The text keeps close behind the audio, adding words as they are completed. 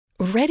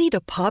Ready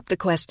to pop the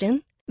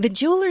question? The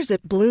jewelers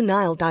at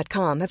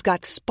BlueNile.com have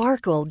got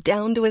sparkle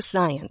down to a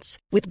science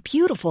with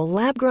beautiful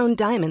lab-grown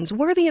diamonds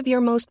worthy of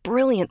your most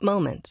brilliant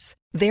moments.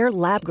 Their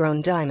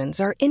lab-grown diamonds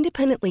are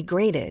independently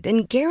graded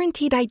and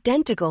guaranteed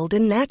identical to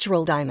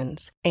natural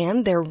diamonds,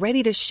 and they're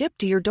ready to ship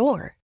to your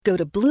door. Go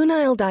to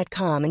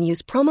BlueNile.com and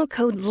use promo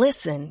code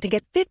LISTEN to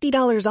get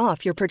 $50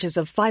 off your purchase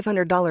of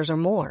 $500 or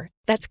more.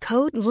 That's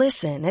code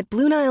LISTEN at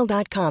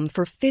BlueNile.com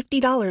for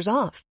 $50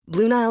 off.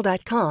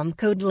 BlueNile.com,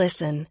 code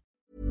LISTEN.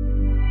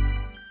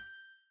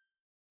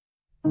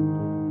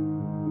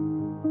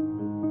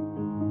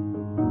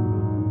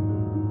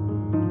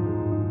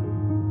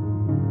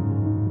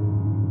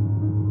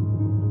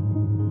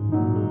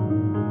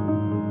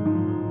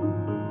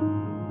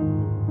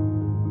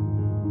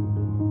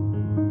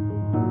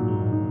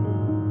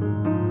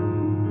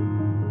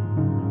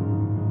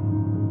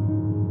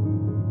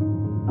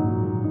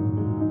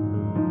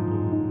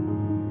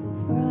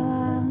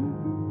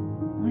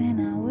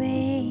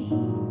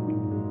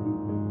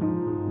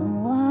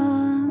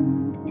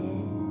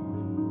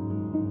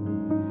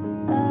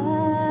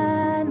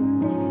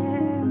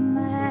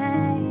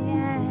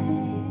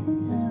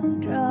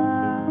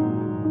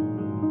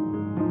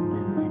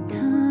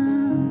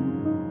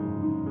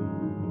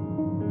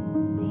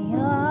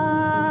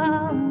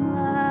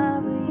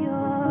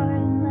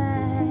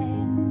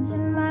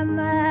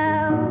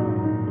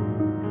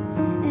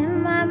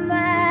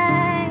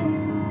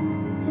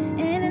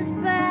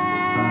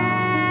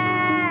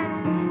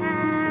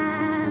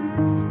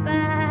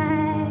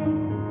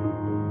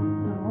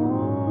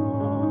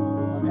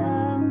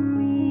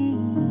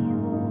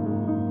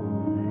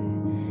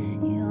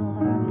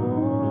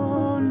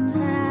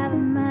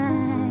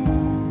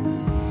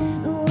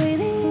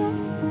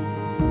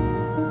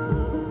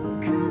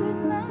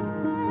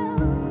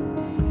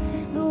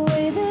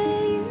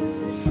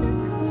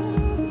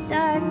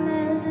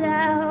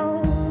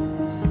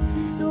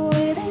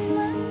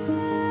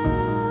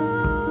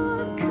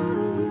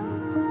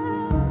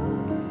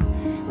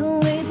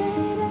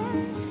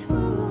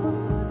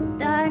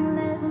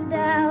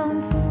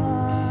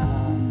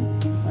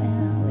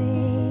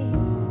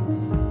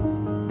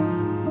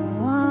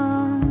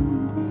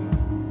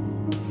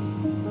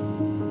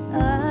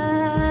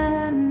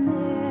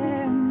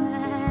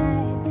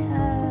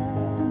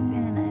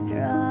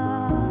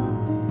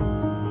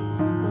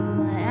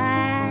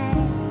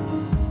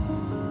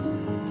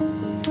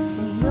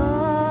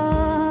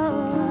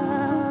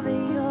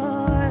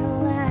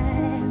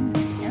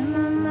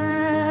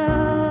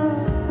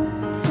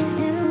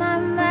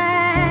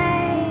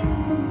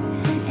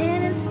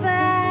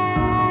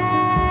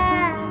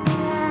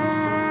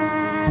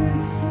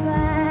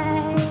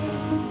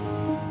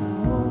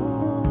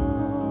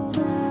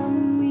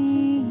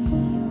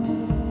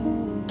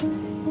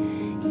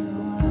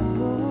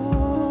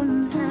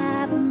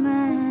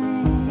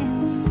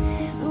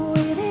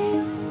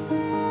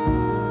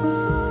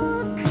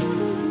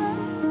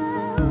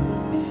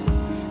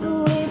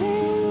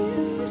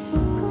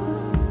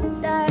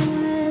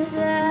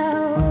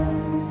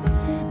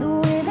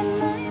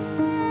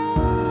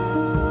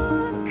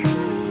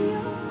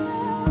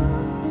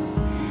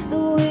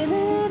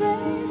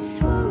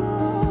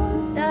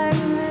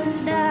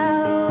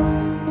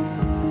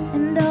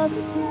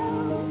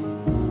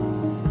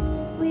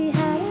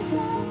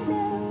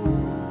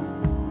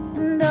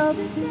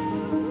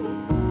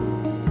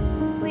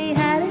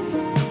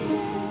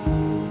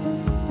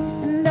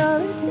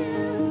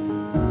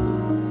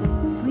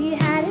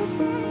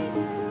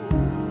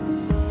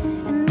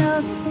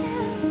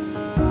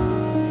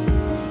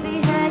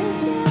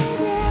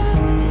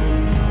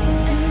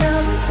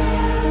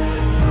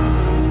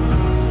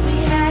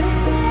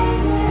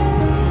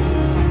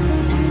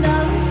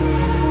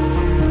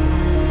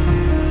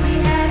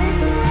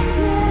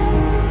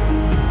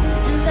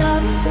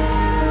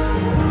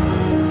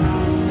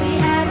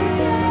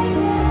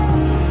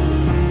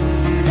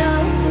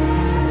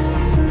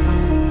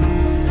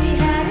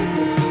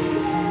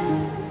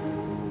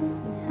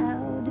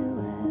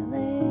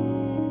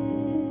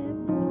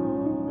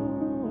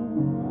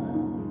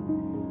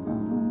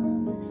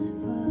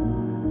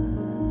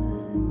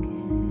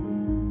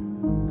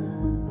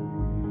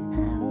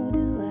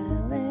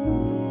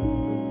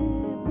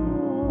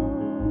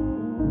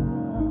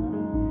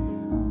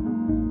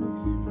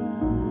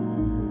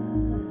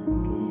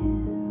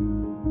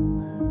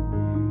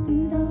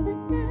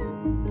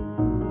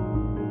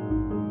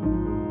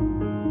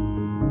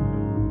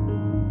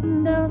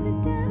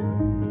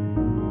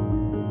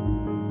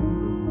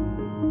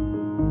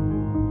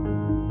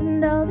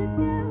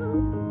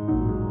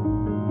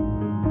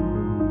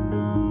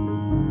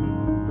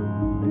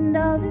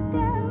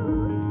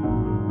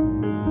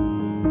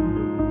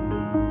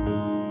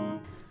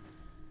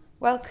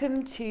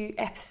 Welcome to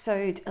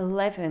episode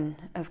 11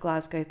 of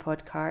Glasgow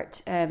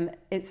Podcart.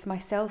 It's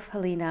myself,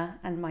 Helena,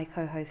 and my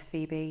co-host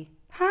Phoebe.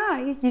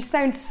 Hi, you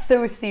sound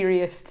so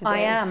serious today. I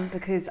am,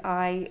 because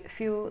I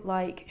feel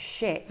like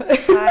shit.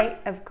 I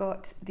have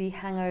got the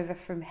hangover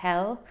from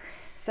hell,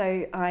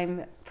 so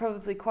I'm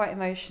probably quite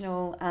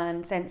emotional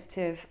and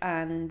sensitive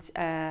and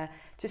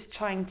just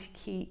trying to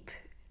keep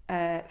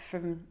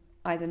from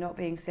either not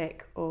being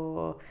sick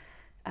or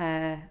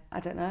I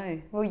don't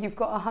know. Well, you've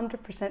got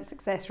 100%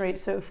 success rate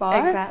so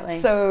far. Exactly.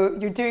 So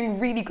you're doing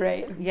really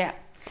great. Yeah.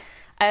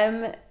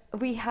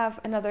 We have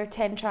another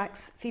 10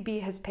 tracks. Phoebe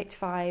has picked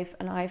 5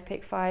 and I've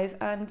picked 5,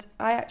 and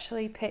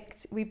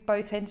we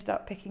both ended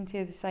up picking 2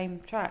 of the same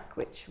track,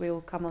 which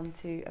we'll come on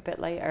to a bit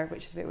later,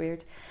 which is a bit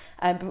weird.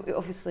 But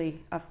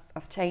obviously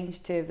I've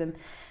changed 2 of them.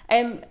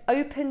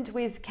 Opened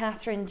with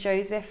Catherine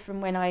Joseph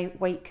from When I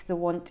Wake the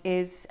Want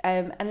Is,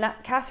 and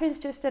that Catherine's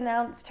just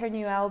announced her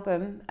new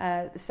album,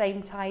 the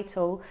same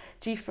title,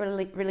 due for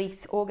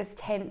release August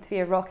 10th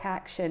via Rock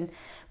Action,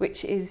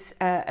 which is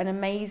an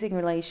amazing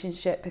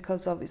relationship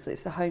because obviously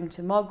it's the home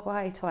to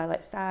Mogwai,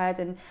 Twilight Sad,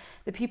 and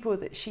the people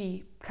that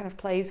she kind of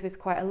plays with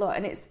quite a lot.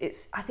 And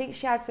it's I think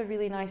she adds a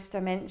really nice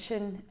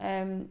dimension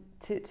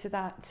to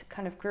that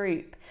kind of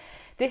group.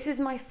 This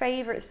is my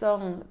favourite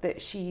song that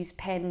she's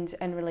penned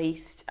and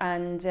released,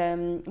 and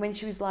when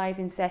she was live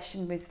in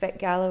session with Vic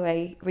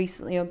Galloway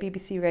recently on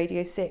BBC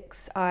Radio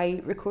 6,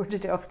 I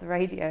recorded it off the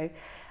radio,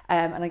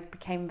 and I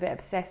became a bit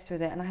obsessed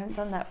with it, and I haven't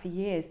done that for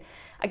years.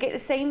 I get the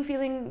same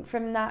feeling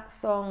from that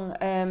song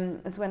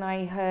as when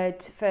I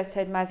first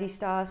heard Mazzy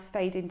Star's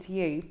Fade Into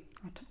You.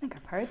 I don't think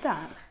I've heard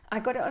that. I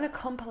got it on a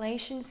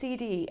compilation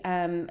CD,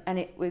 and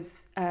it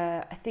was,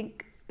 I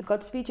think,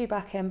 Godspeed You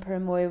Back Emperor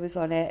Moy was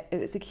on it. It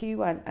was a Q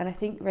one, and I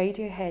think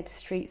Radiohead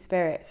Street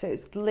Spirit. So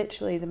it's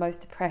literally the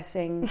most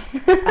depressing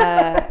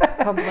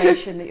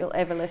compilation that you'll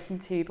ever listen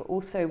to, but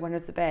also one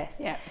of the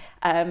best. Yeah.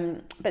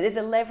 But there's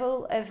a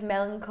level of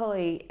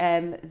melancholy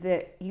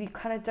that you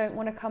kind of don't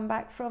want to come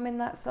back from in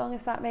that song,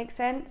 if that makes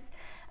sense.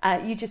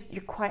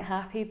 You're quite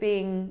happy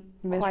being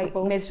quite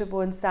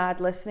miserable and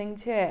sad listening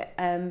to it.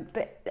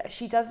 But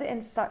she does it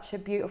in such a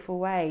beautiful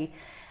way.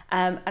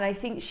 And I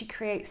think she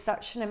creates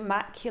such an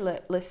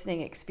immaculate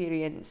listening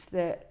experience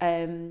that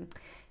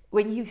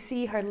when you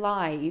see her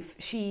live,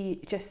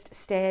 she just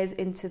stares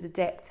into the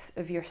depth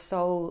of your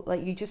soul.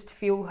 Like, you just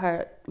feel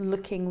her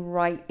looking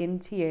right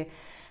into you.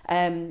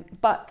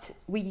 But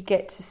we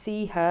get to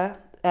see her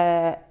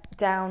we're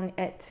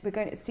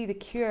going to see The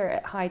Cure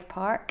at Hyde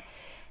Park,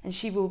 and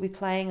she will be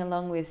playing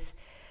along with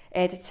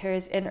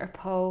Editors,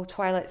 Interpol,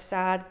 Twilight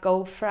Sad,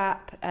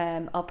 Goldfrapp.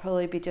 I'll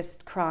probably be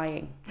just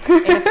crying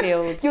in a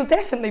field. You'll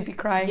definitely be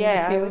crying in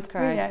a field. Yeah, I was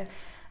crying.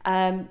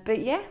 Yeah. But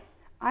yeah.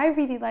 I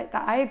really like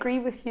that. I agree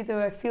with you, though.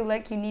 I feel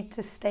like you need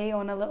to stay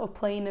on a little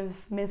plane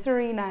of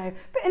misery now,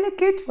 but in a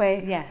good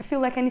way. Yeah. I feel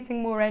like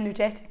anything more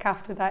energetic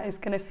after that is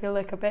going to feel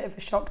like a bit of a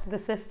shock to the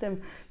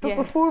system. But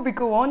before we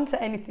go on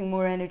to anything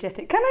more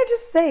energetic, can I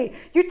just say,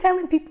 you're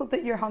telling people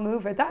that you're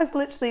hungover. That is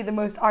literally the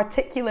most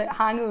articulate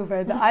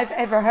hangover that I've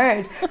ever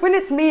heard. When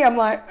it's me, I'm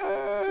like,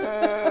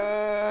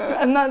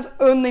 and that's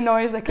the only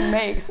noise I can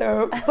make.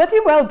 So bloody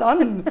well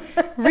done.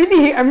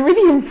 Really, I'm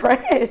really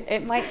impressed.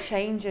 It might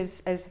change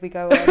as we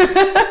go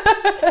on.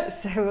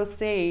 So we'll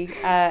see.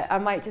 I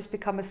might just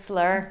become a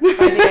slur by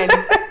the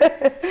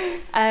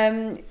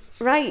end.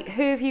 Right,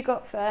 who have you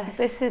got first?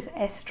 This is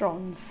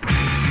Estrons.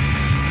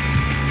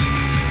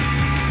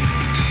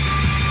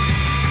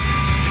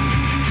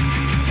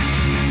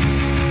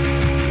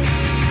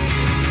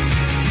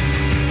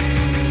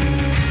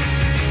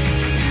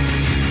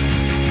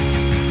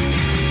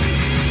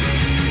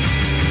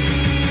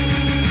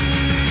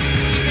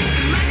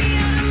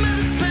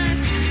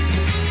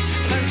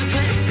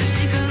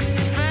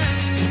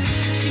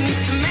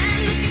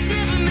 He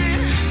said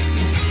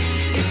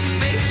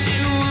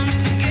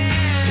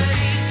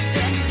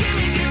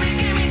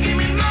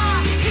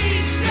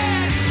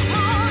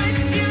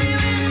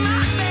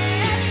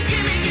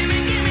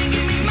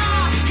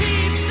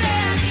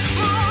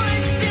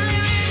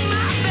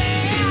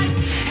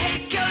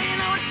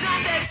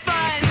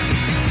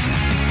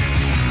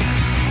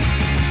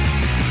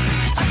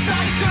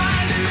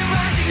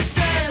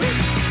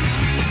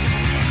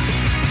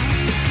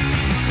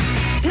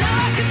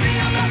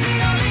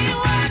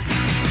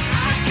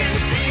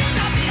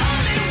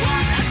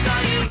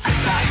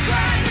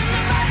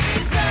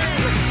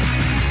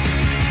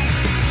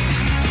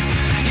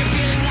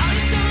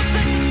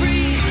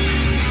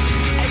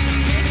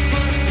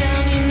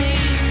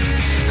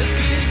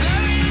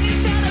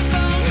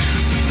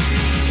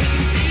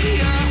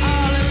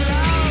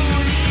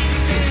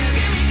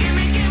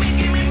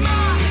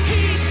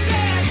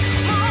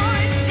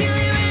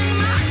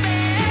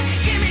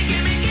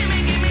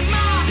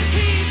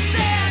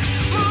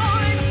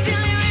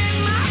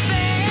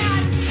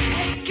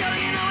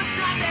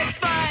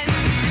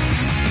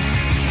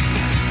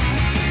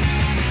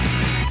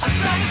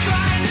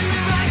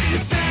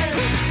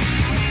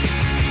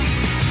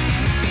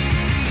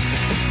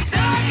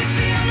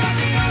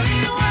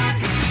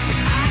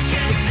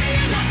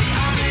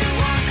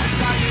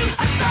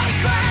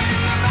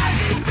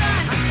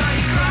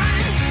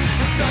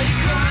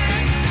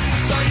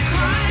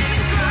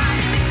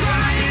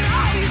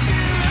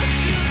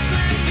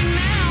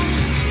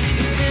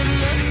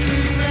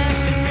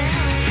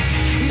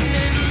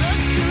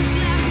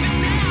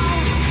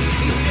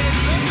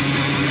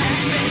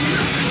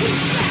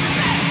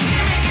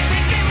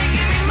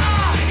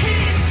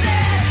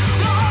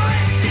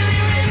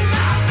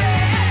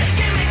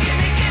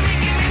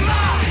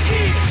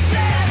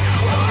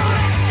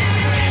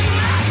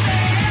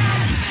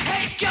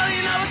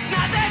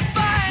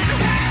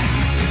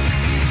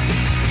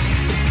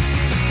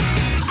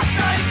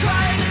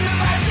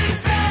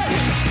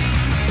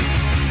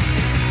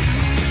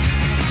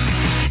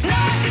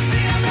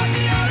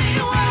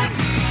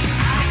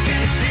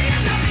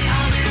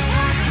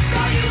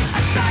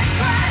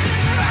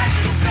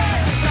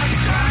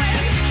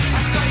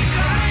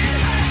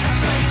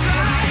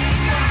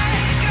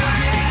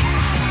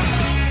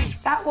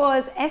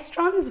was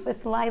Estrons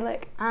with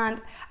Lilac,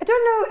 and I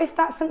don't know if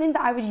that's something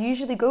that I would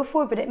usually go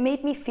for, but it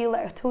made me feel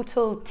like a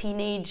total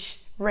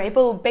teenage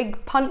rebel,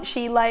 big,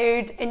 punchy,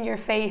 loud, in your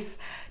face.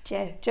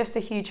 Yeah, just a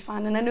huge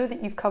fan. And I know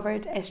that you've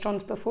covered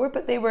Estrons before,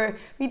 but they were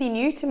really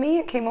new to me.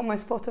 It came on my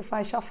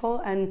Spotify shuffle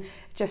and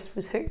just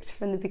was hooked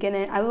from the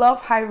beginning. I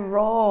love how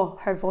raw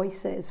her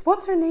voice is.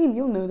 What's her name?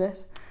 You'll know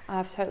this.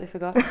 I've totally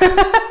forgotten.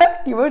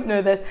 You won't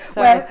know this.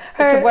 Sorry, well,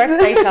 it's the worst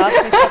day to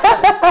ask me stuff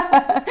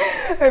like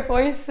this. Her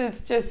voice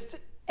is just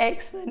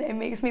excellent. It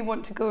makes me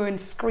want to go and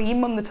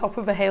scream on the top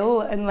of a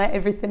hill and let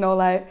everything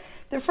all out.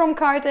 They're from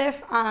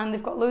Cardiff and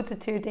they've got loads of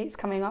tour dates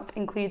coming up,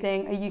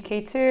 including a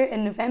UK tour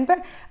in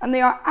November, and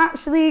they are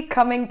actually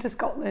coming to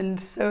Scotland,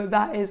 so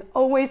that is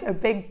always a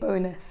big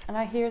bonus. And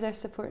I hear they're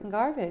supporting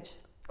Garbage.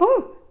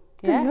 Oh,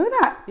 didn't know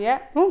that.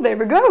 Yeah. Oh, there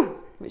we go.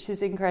 Which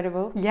is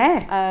incredible.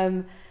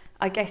 Yeah.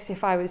 I guess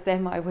if I was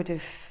them, I would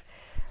have,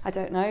 I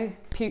don't know,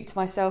 puked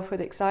myself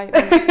with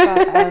excitement.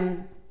 But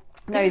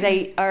no,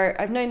 they are.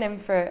 I've known them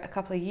for a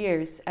couple of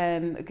years.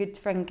 A good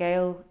friend,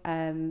 Gail,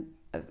 a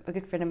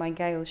good friend of mine,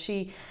 Gail,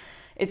 she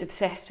is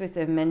obsessed with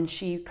them, and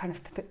she kind of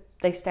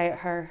they stay at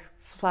her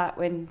flat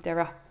when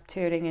they're up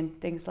touring and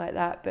things like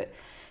that. But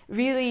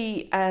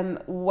really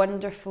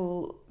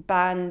wonderful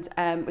band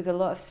with a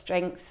lot of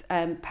strength,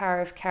 power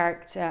of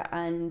character,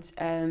 and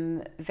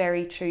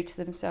very true to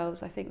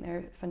themselves. I think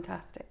they're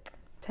fantastic.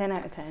 10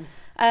 out of 10.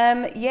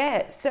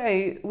 Yeah,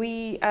 so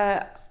we.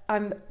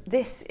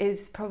 This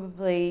is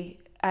probably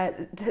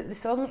the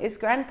song is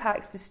Grand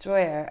Pax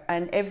Destroyer,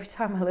 and every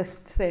time I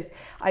listen to this,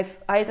 I've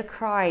either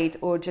cried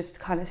or just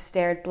kind of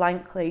stared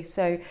blankly.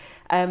 So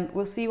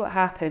we'll see what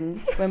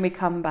happens when we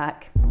come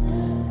back.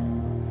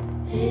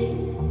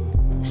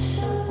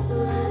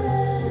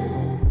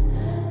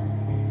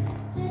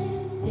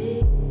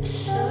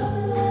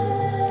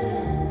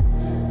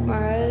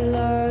 My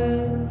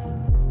love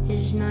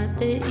is not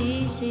the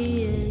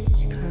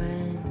easiest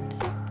kind,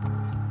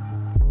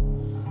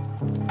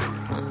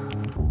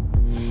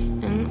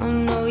 and I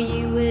know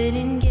you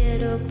wouldn't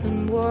get up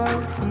and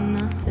walk for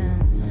nothing.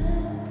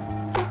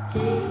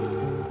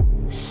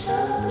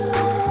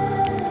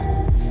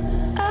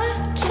 I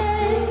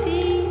can't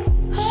be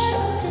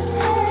hard to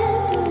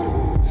handle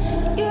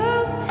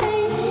your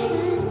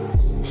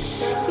patience,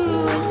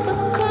 but I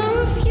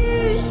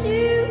confuse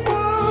you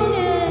on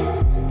it.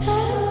 I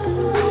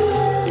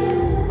believe you.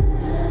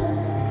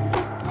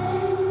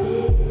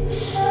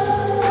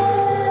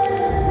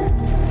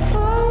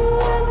 Oh,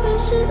 love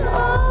isn't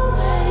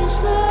always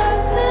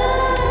like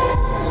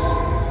this.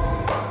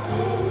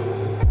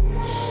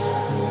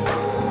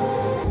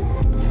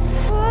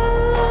 Oh,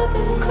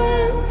 loving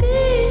can't be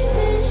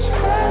this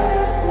hard.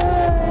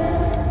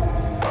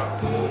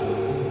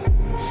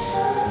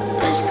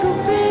 This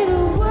could be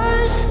the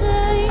worst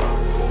thing,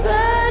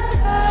 bad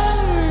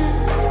timing,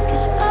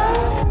 'cause I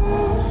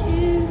want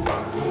you.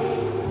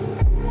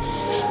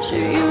 So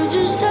you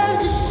just have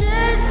to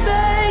sit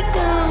back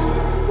down,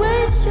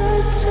 wait your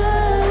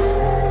turn.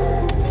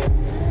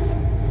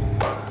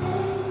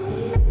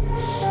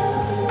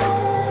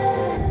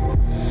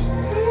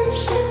 I'm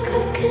sick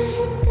of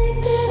kissing, think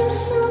that I'm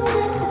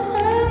something,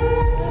 but I'm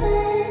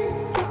nothing.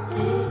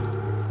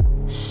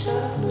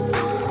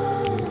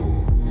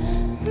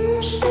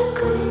 I'm sick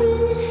of when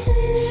you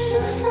say that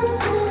I'm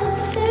something, I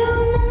feel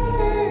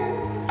nothing.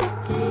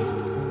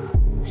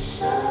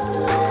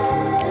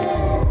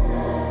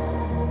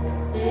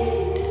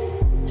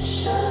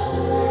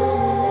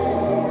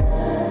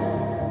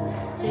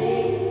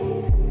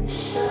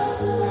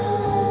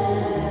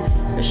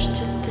 Rushed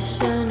to the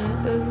center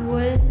of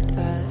what I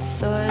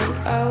thought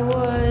I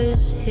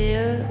was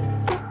here.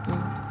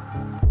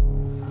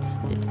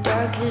 The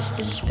darkest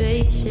of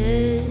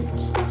spaces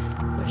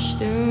rush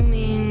through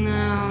me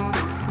now.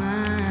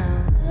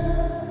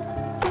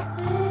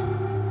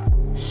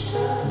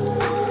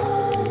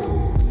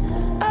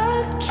 I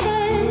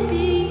can't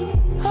be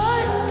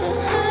hard to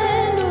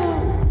handle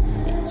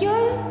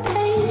your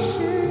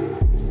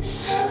patience,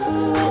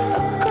 but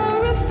I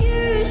can't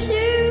refuse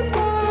you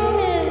on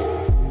it.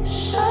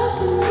 I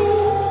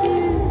believe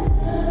you.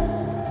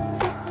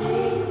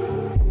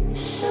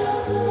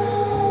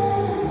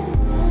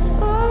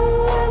 Oh,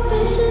 love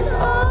isn't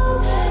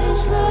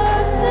always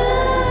like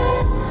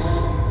this.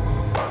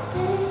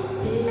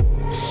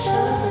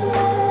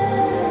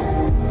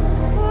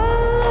 Oh,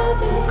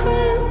 loving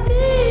can't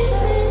be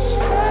this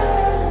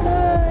hard.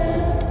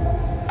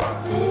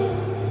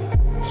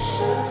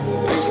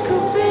 This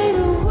could be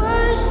the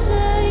worst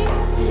thing,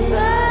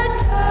 bad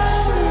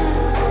timing,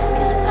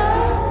 'cause I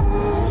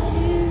want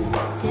you.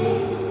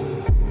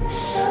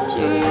 So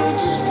you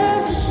just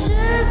have to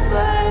sit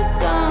back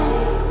down,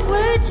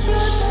 wait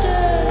your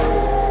turn.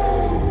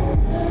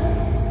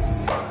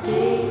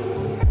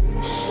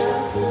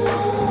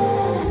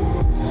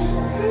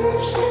 I'm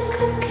sick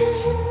of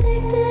kissing,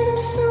 think that I'm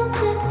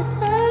something, but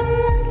I'm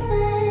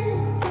nothing.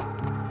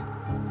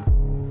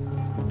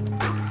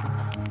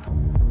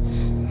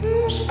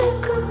 I'm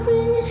sick of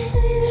when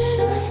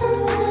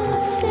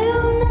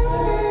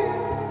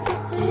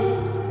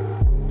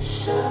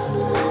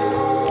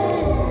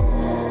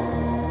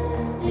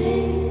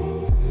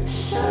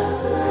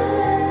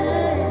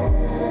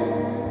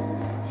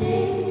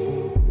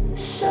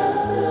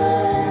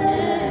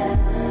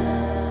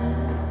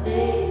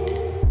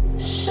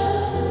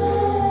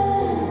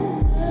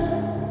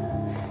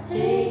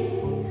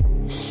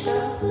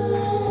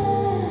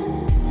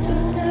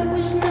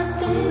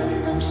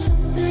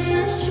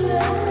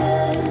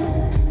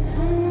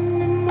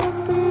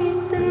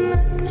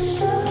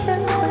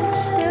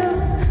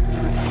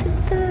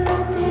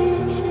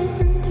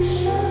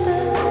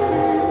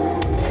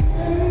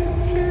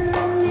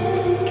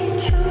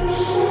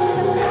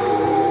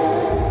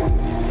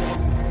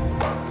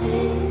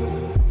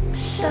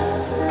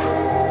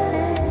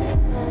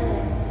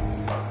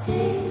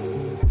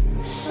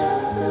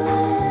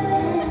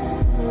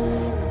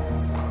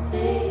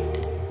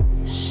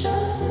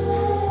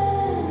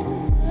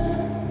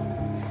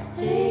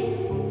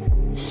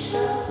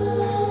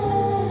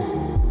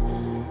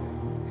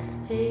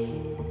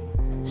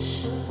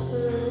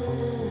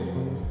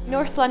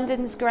North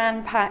London's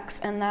Grand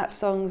Pax, and that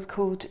song's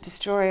called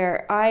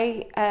Destroyer.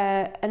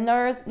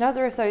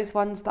 Another of those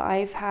ones that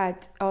I've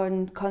had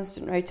on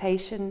constant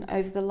rotation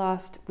over the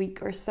last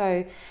week or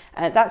so.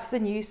 That's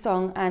the new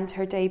song, and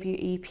her debut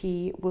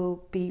EP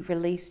will be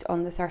released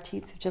on the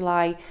 30th of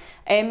July.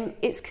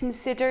 It's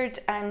considered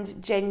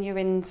and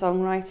genuine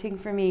songwriting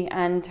for me,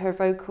 and her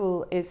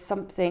vocal is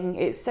something,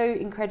 it's so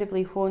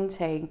incredibly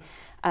haunting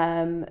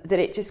that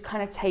it just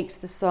kind of takes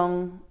the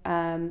song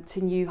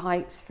to new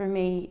heights for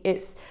me.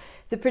 It's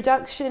the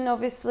production,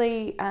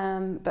 obviously,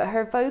 but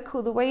her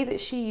vocal, the way that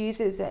she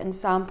uses it and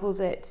samples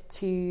it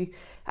to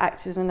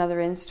act as another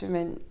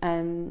instrument,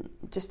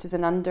 just as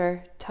an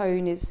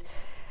undertone, is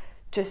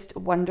just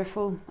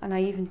wonderful. And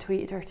I even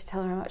tweeted her to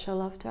tell her how much I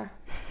loved her.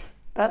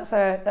 That's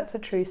a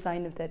true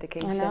sign of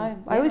dedication. I know.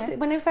 Yeah. I always,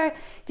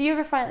 do you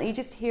ever find that you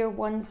just hear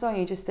one song,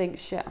 you just think,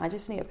 shit, I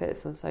just need to put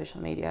this on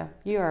social media.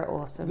 You are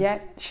awesome. Yeah,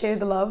 share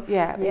the love.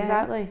 Yeah,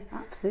 exactly.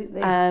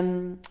 Absolutely.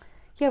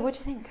 Yeah, what do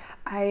you think?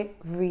 I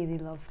really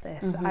love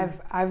this. Mm-hmm.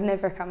 I've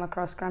never come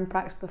across Grand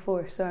Pax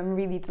before, so I'm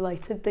really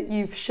delighted that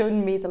you've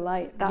shown me the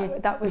light.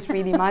 That was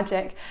really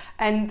magic.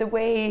 And the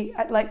way,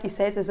 like you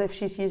said, as if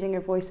she's using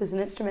her voice as an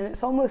instrument,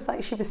 it's almost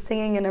like she was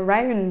singing in a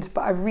round,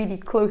 but a really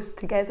close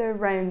together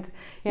round.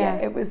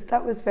 Yeah,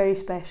 that was very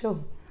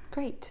special.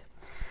 Great.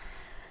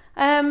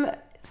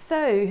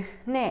 So,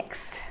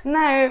 next.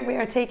 Now we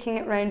are taking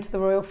it round to the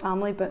royal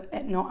family, but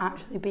it not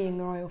actually being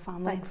the royal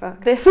family. Thank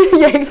fuck.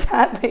 Yeah,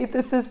 exactly.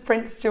 This is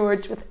Prince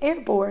George with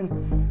Airborne.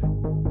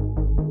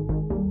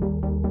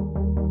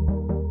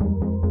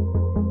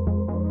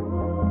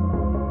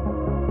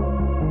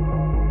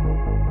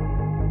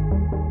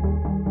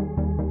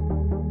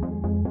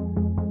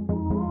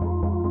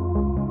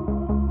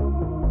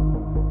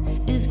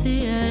 If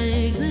the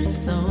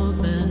exit's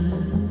open,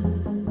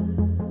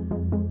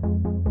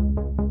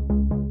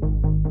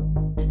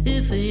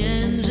 if the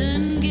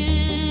engine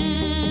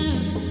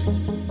gives,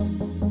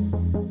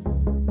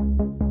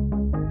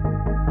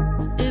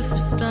 if we're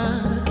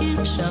stuck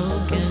in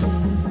choking,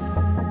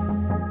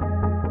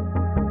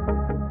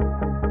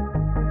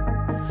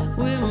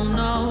 we will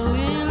know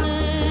we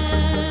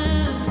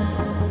lived.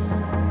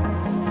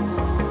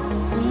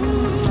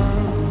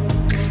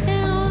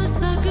 And all the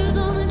suckers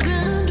on the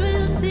ground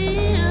will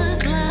see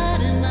us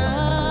lighting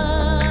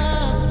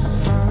up.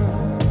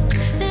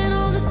 And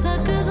all the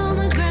suckers on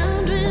the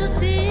ground will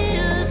see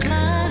us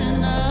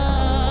lighting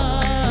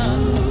up.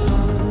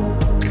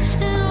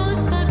 And all the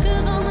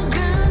suckers on the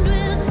ground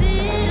will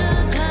see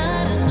us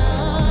lighting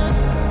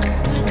up.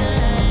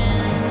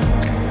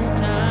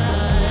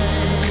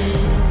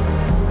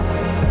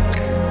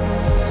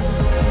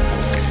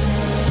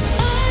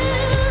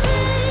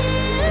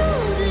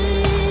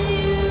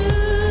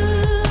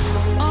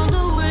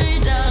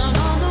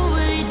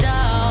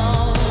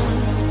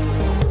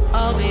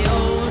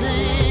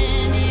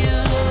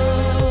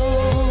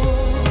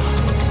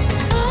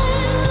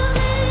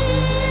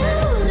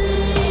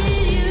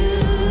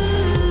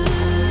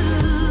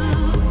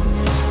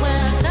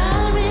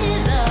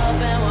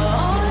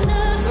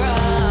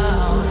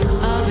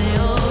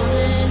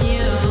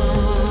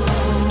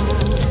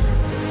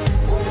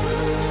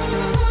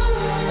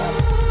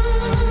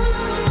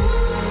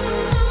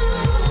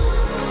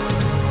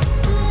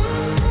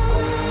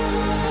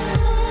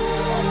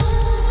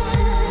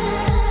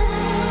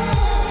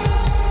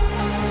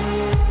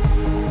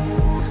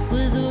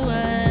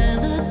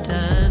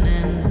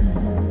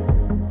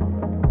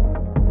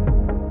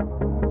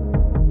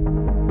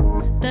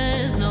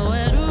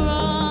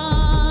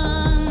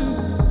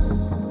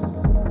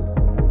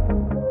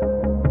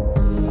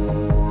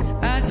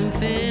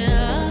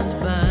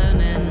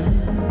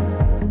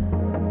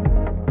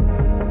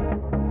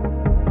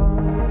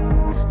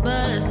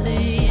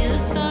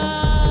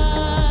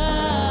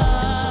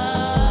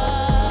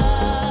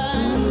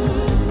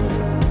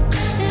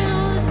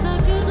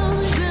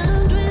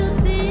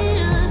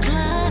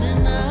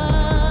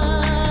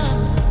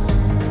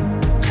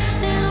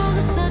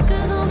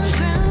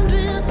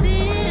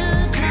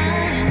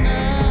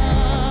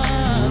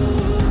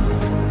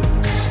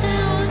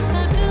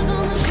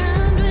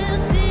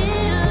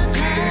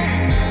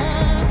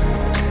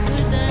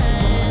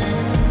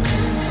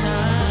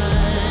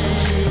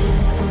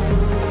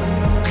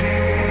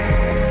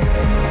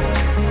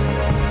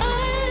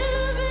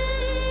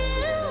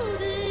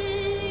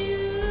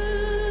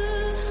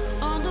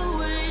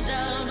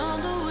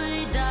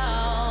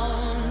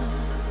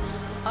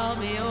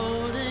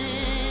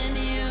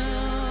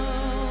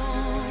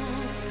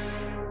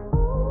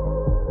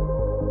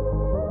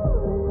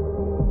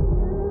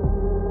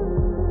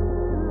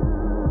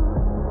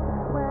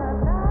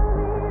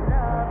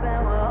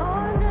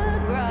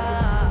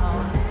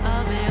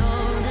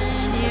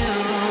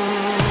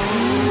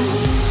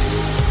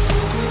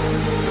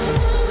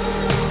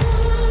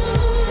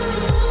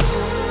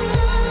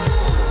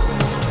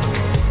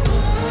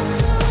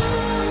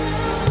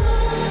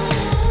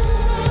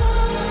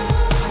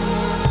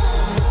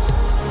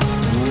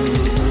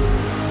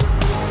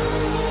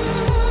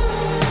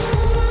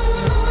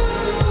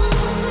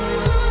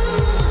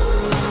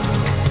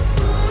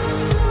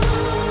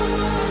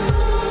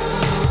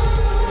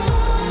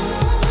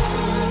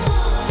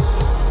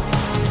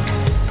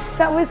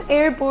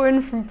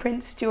 Airborne from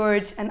Prince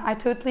George, and I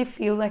totally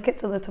feel like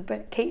it's a little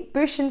bit Kate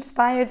Bush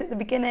inspired at the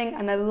beginning,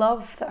 and I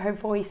love that her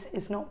voice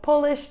is not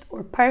polished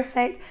or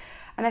perfect,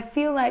 and I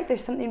feel like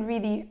there's something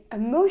really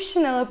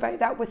emotional about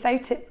that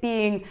without it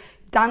being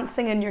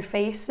dancing in your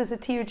face as a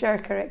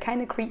tearjerker. It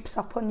kind of creeps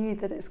up on you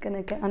that it's going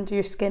to get under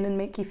your skin and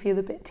make you feel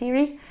a bit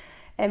teary.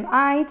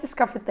 I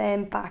discovered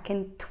them back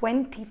in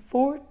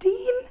 2014,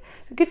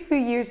 so a good few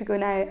years ago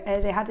now.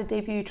 They had a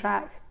debut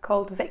track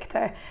called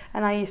Victor,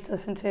 and I used to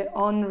listen to it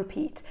on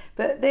repeat.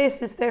 But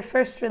this is their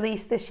first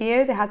release this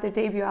year. They had their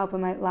debut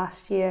album out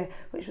last year,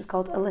 which was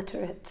called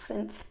Illiterate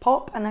Synth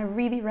Pop, and I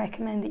really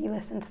recommend that you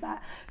listen to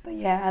that. But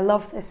yeah, I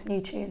love this new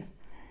tune.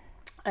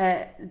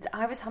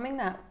 I was humming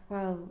that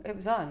while it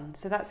was on,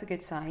 so that's a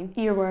good sign.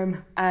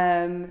 Earworm.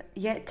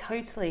 Yeah,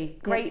 totally.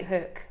 Great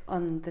hook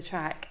on the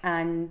track,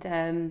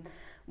 and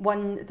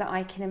one that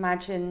I can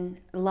imagine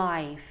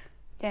live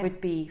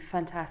would be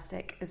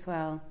fantastic as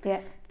well.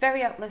 Yeah.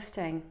 Very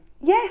uplifting.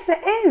 Yes,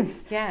 it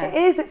is. Yeah. It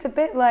is. It's a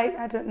bit like,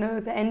 I don't know,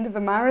 the end of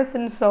a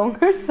marathon song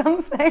or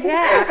something.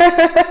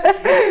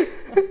 Yeah.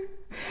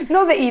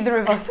 Not that either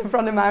of us have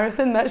run a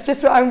marathon, that's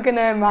just what I'm going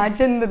to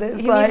imagine that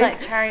it's You mean like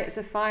Chariots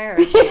of Fire?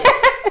 Okay.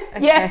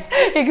 Yes,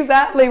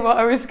 exactly what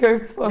I was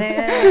going for.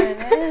 Yeah.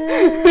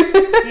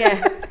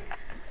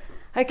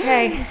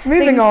 Okay.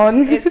 Moving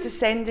on. It's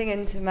descending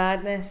into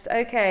madness.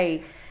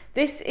 Okay.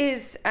 This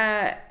is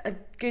a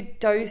good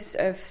dose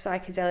of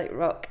psychedelic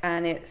rock,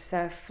 and it's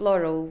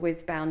Floral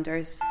with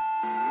Bounders.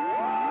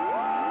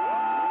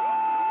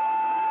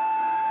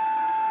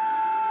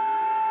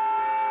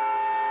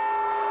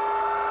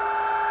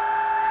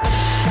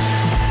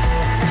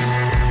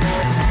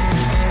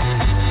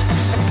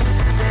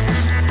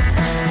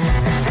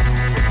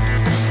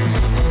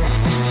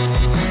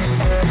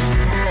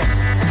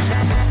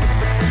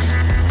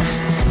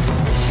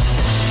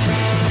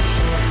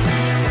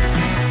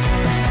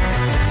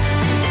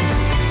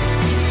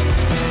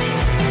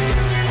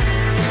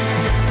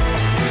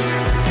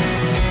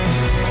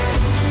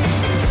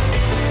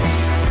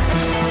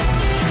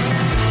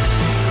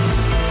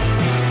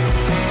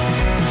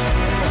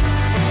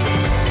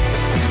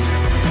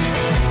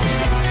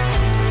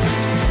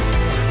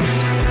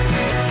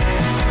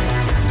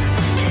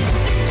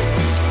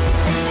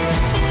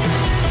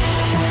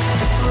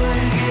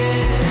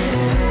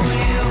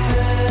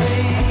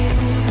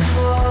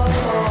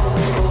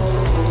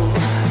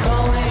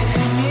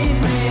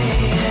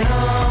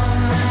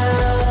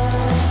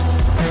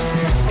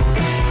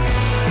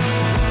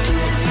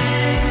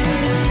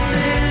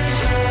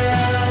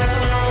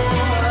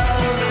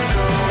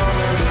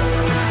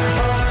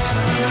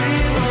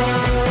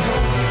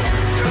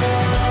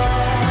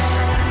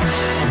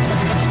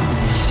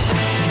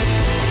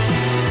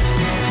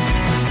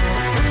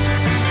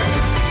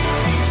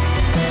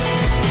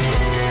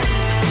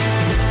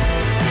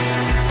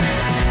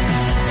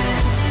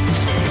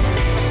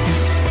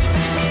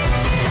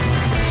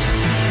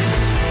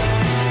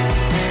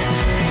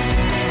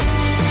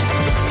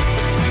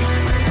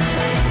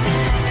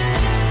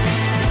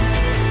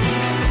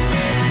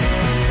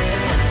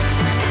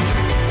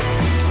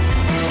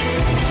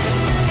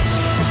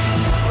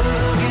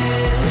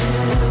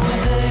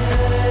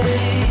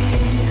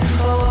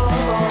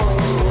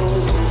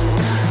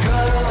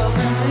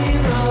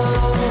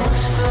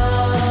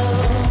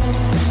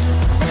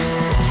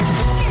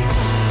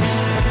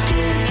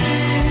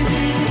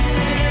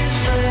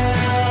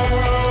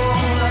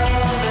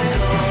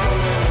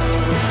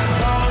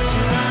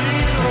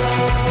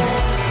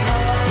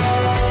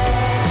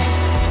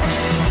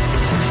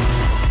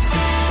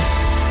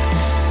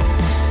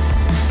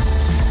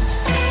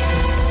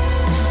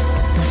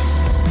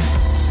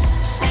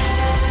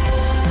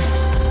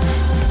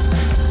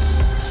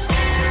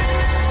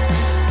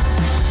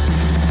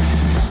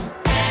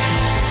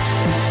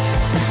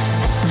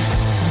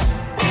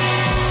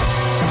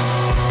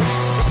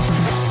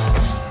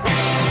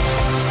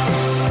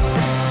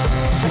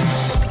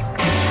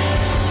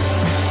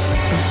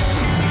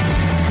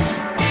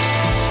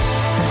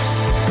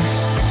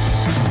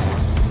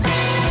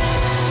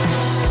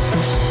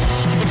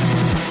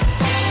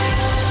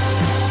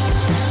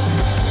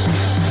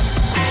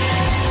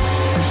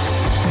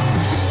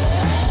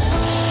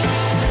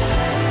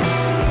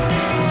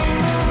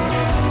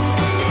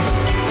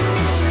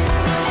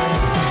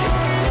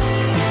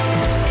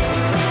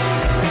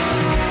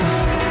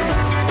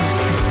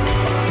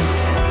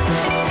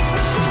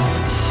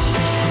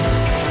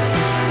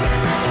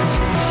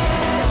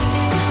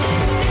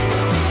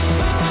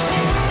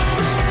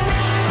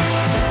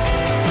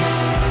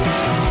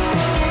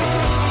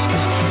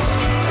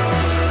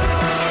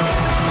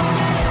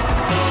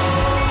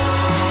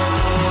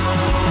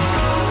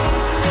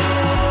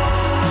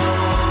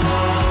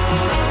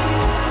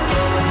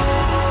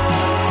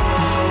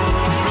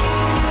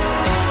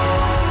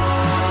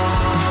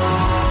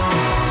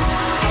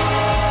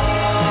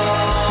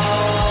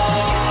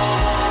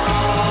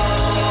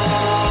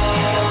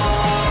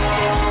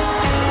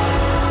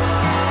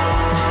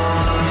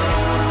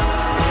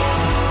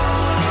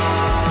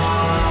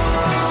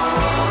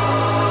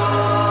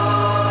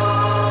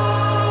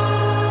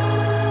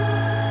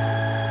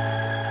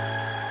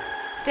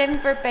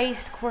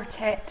 Denver-based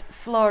quartet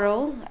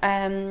Floral,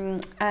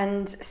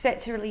 and set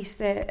to release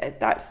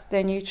that's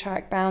their new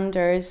track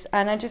Bounders,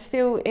 and I just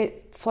feel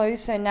it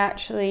flows so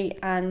naturally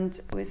and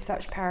with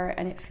such power,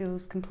 and it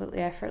feels completely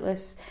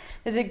effortless.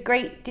 There's a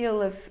great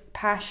deal of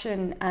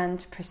passion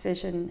and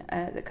precision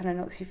that kind of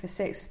knocks you for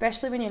six,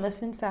 especially when you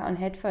listen to that on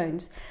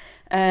headphones.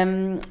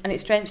 And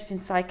it's drenched in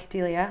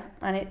psychedelia,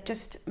 and it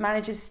just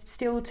manages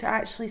still to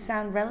actually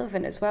sound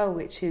relevant as well,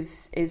 which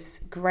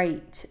is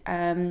great.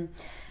 And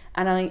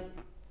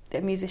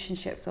the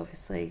musicianship's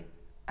obviously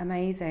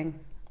amazing.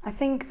 I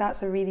think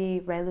that's a really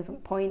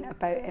relevant point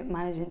about it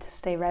managing to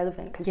stay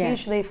relevant, because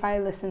usually if I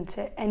listen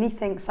to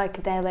anything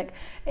psychedelic,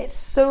 it's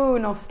so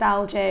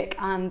nostalgic,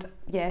 and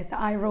the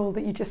eye roll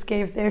that you just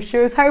gave there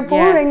shows how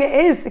boring it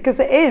is, because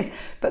it is,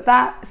 but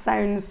that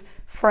sounds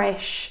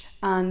fresh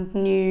and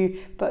new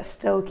but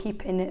still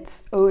keeping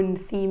its own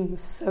themes,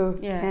 so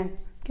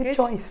good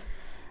choice.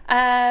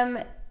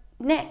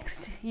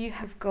 Next you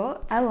have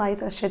got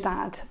Eliza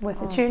Shaddad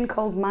with a tune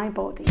called My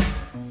Body.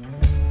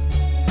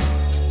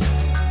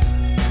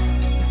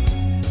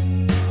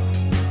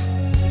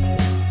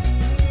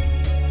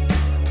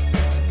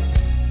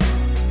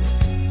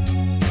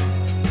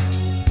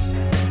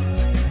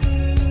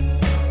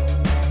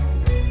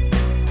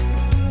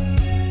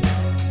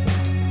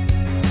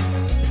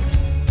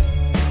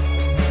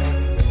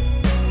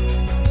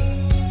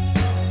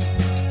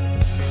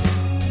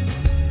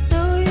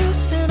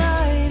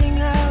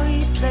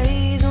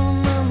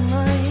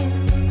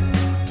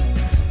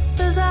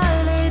 As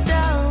I lay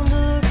down to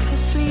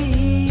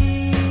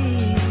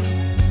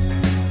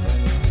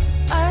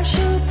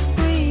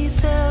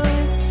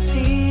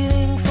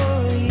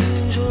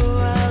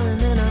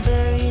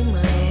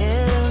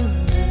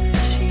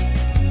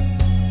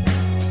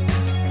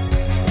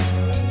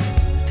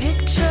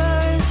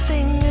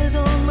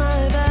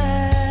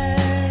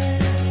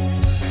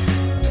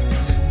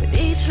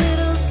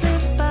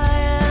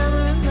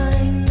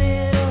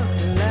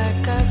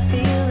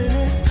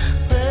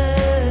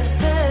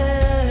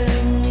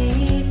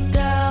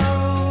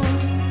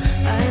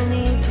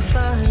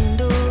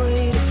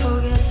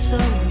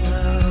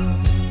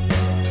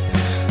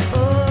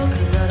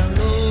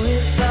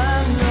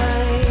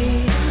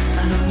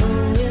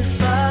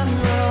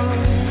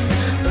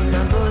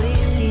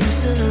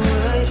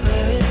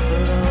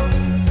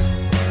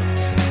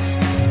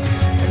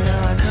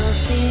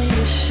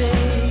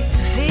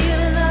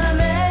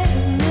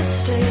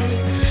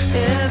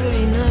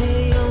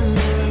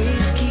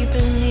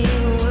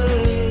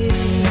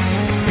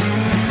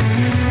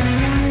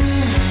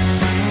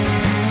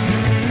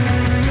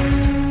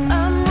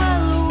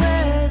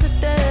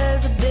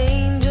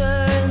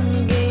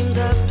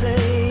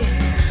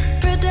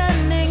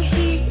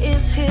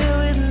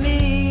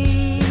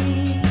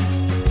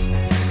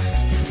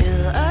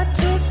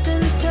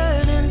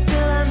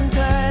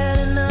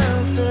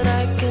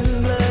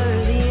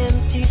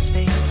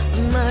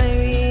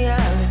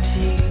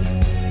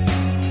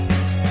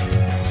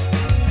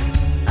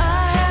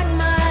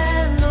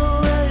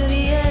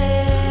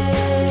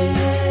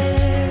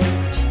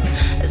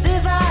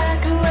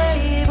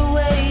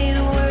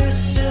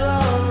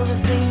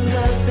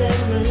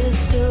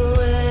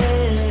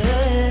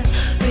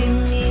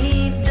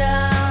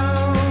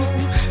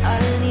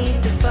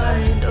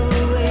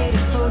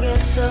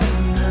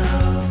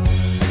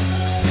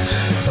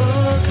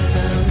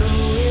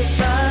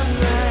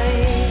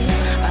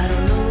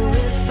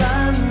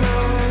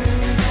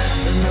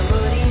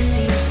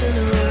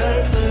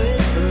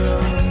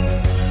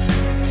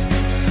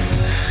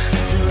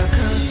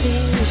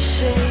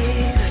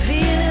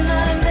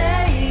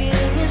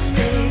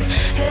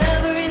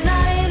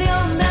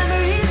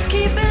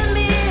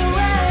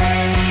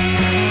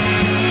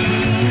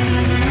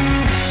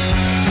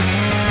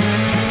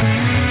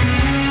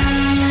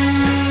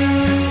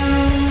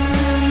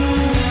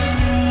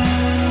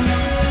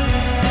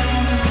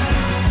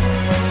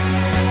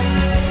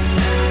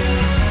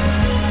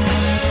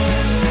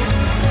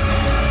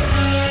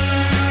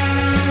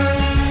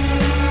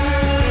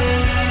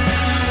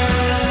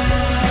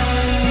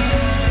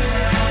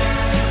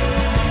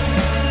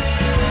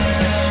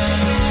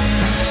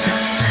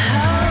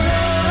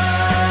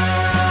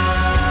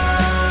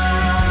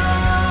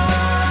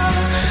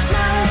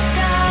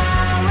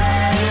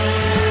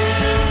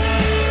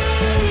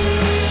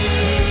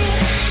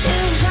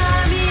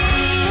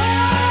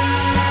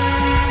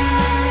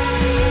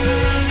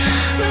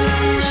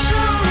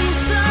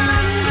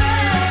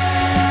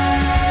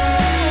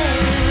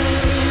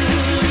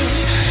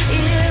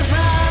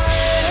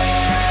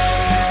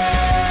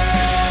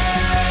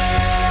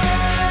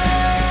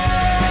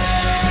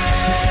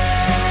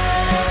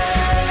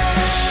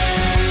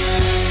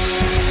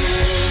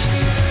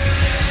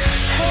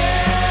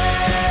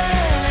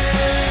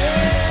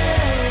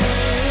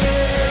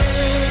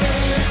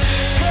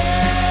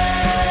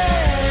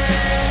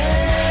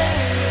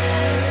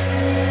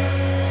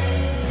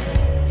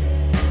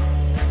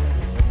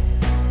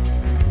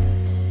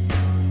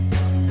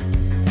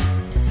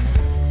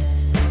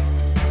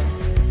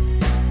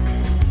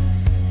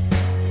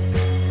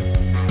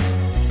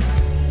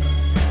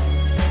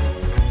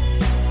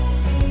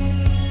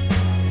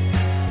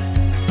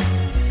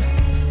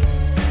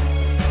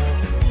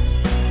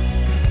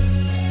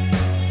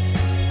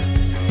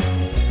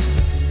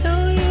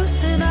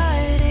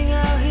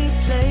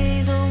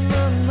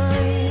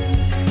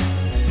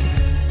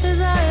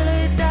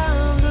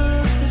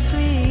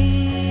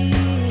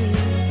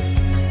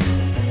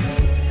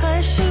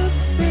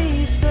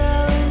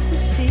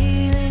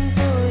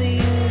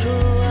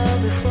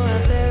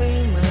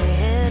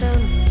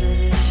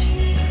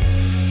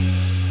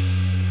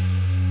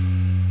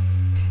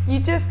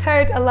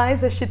heard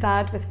Eliza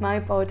Shadad with My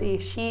Body.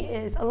 She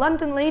is a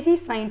London lady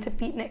signed to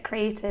Beatnik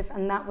Creative,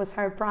 and that was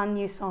her brand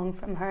new song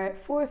from her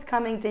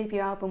forthcoming debut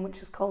album,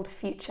 which is called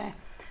Future.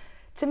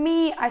 To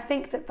me, I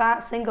think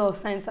that single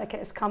sounds like it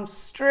has come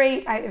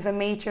straight out of a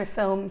major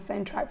film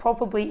soundtrack,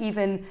 probably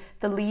even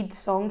the lead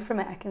song from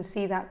it. I can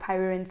see that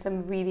power in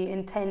some really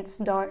intense,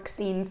 dark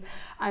scenes.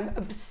 I'm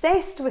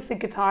obsessed with the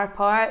guitar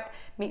part,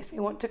 makes me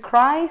want to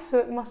cry, so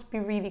it must be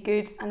really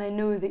good. And I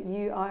know that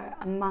you are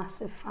a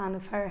massive fan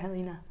of her,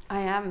 Helena.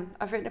 I am.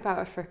 I've written about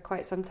her for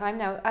quite some time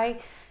now.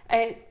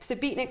 So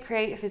Beatnik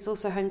Creative is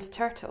also home to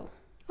Turtle.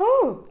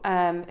 Oh!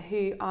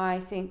 Who I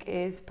think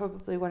is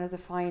probably one of the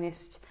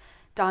finest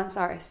dance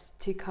artists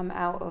to come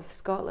out of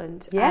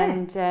Scotland. Yeah.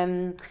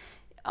 And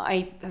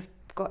I have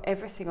got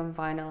everything on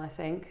vinyl, I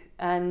think.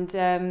 And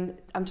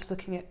I'm just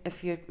looking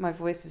at my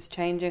voice is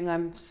changing.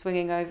 I'm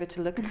swinging over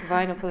to look at the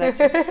vinyl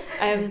collection.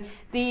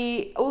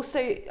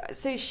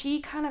 So she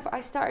kind of,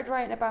 I started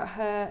writing about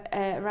her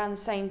around the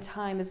same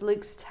time as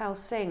Luke Sattel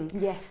Singh.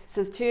 Yes.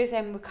 So the two of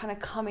them were kind of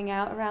coming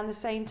out around the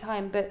same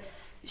time, but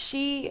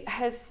she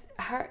has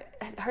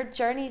her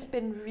journey's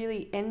been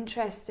really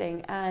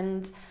interesting,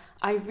 and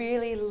I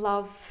really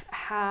love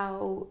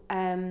how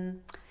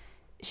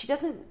she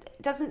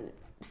doesn't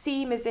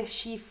seem as if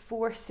she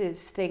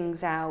forces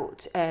things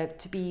out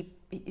to be,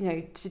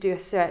 to do a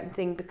certain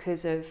thing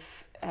because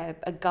of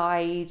a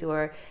guide,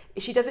 or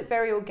she does it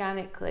very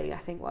organically, I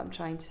think what I'm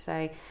trying to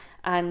say.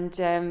 And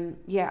I'm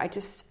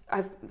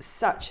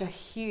such a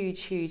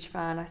huge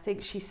fan. I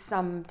think she's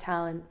some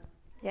talent.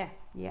 Yeah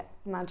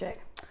Magic.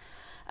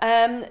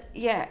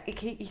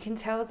 You can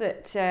tell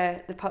that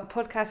the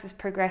podcast is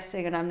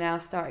progressing, and I'm now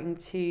starting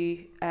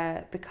to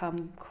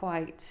become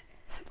quite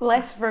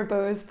less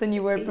verbose than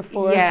you were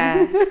before.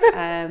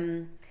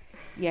 I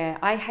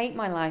hate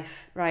my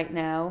life right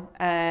now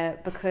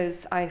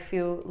because I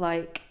feel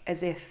like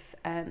as if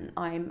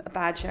I'm a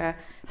badger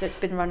that's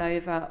been run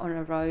over on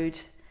a road.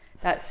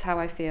 That's how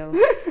I feel.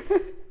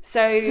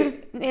 So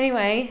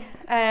anyway,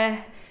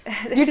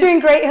 you're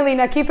doing great,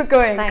 Helena. Keep it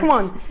going. Thanks. Come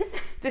on.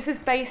 This is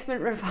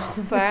Basement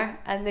Revolver,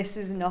 and this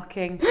is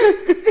Knocking.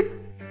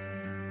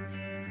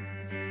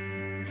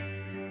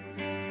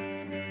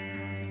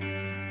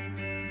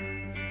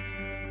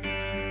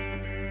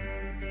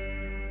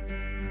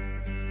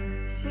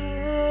 See,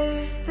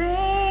 there's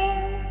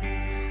things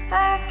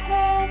I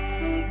can't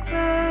take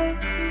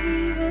back that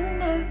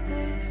even at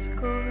the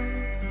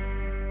score.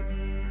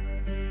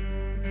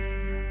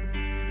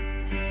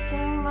 I see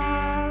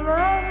my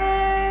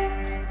lover,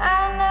 I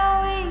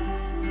know he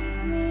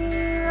sees me,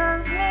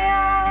 loves me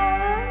all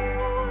the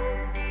more.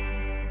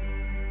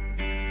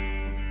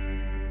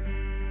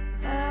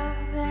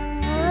 I've been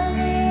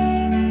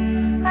running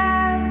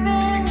 1,000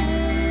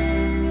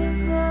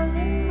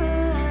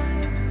 miles.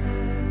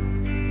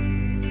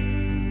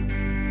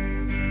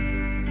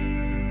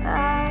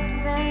 I've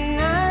been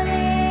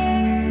running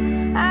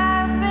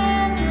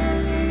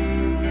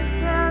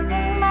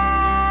 1,000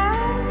 miles.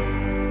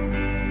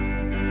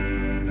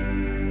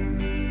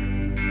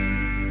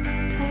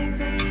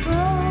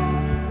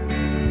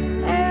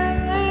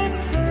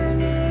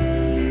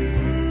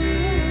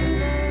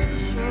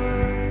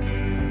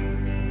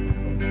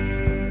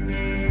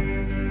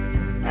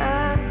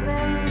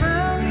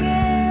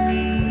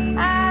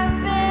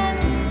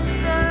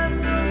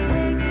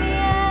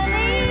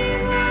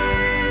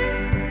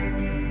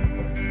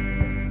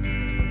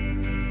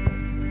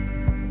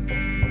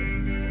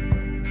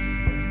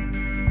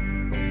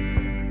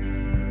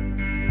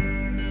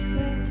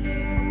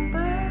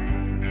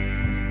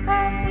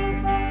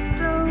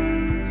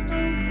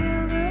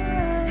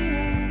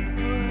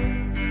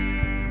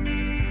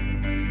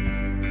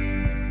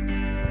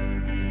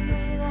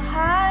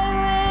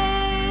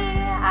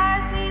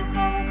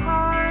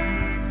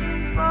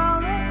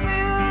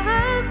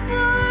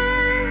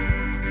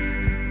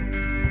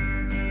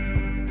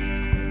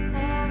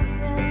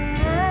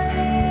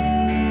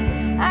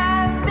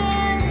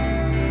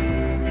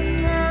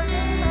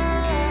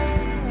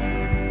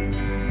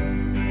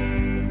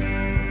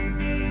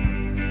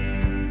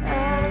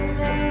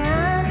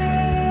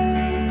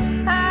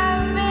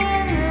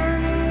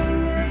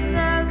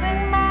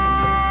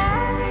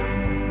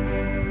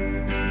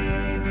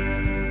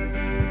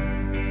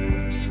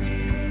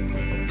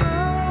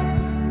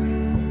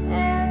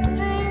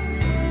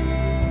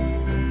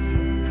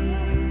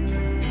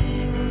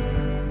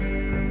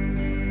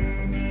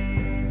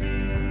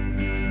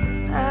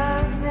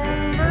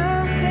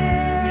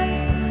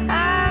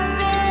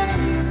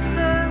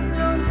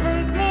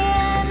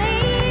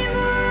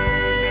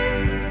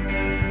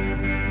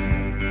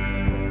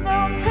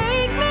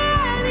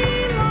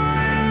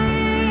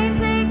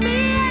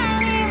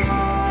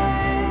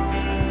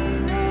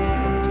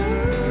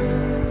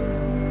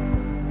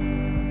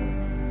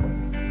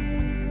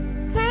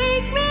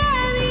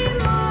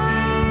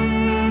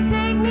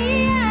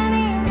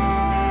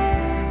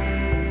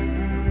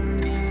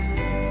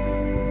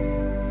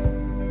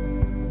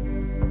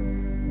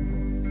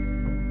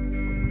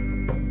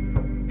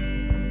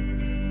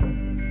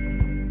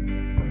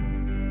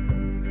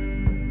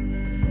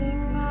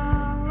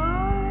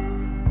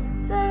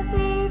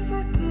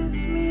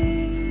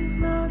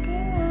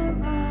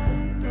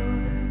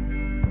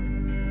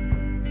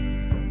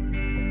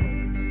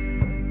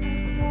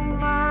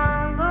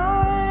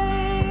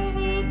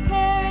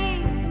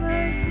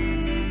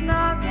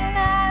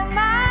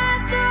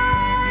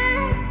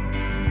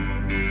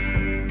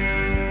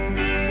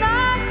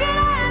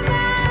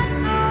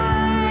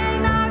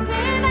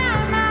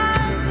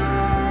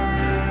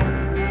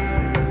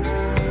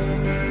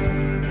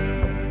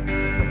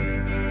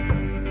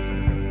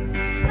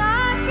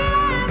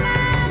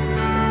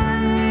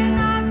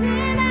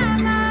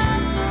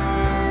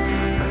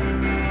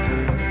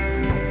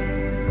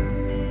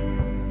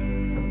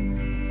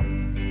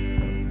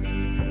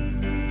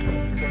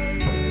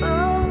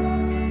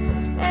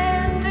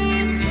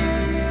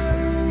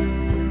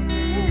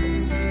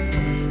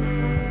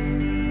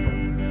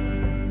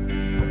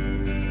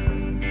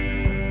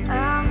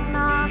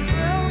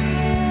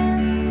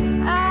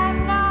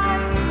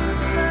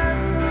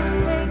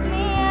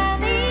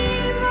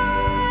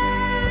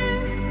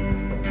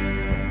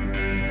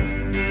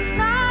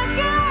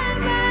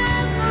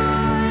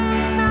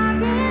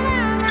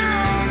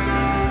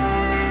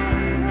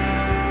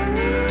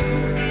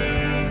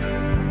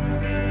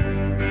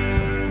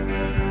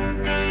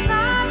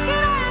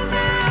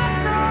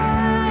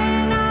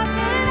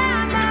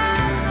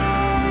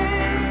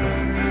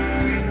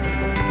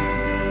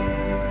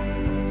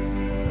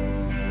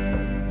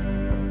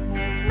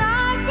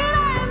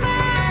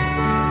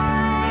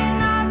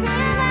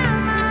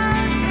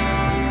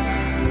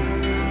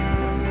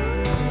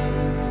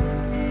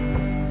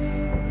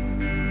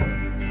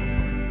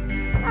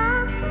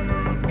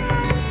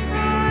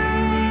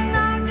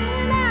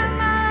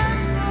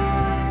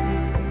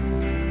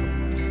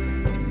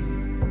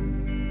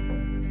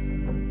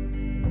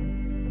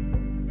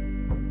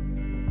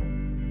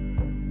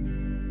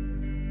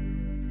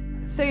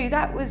 So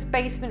that was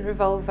Basement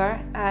Revolver,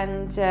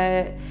 and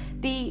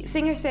the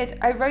singer said,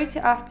 I wrote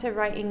it after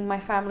writing my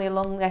family a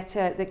long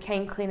letter that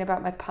came clean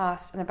about my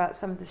past and about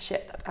some of the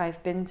shit that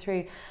I've been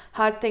through.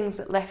 Hard things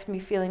that left me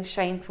feeling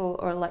shameful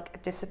or like a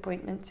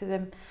disappointment to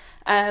them.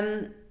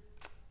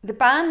 The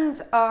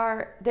band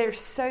they're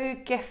so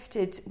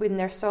gifted in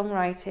their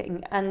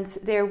songwriting, and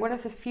they're one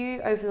of the few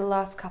over the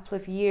last couple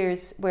of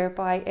years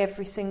whereby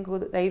every single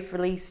that they've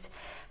released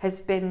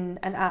has been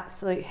an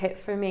absolute hit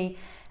for me.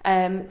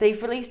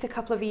 They've released a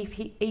couple of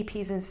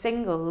EPs and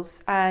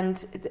singles,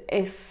 and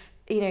if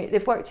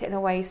they've worked it in a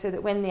way so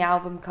that when the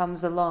album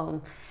comes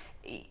along,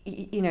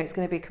 it's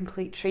going to be a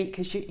complete treat,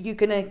 because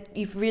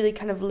you've really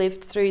kind of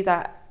lived through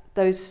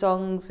those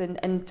songs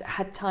and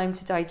had time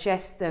to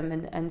digest them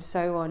and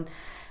so on.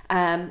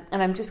 And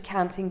I'm just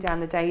counting down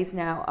the days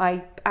now.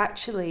 I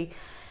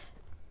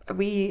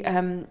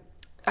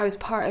was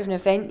part of an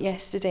event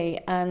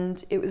yesterday,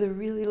 and it was a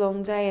really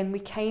long day, and we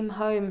came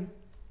home,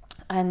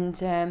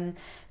 and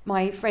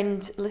my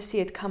friend Lissy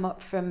had come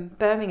up from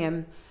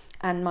Birmingham,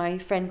 and my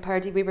friend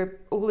Purdy, we were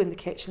all in the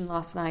kitchen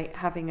last night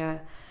having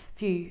a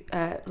few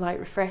light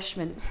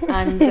refreshments,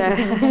 and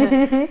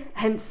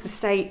hence the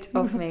state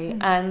of me.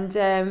 And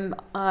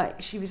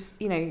she was,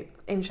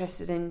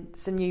 interested in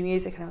some new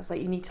music, and I was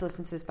like, you need to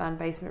listen to this band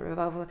Basement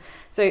Revolver.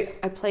 So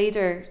I played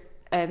her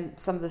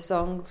some of the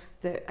songs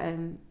that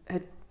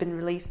had been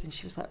released, and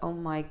she was like, oh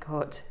my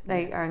god,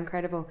 they are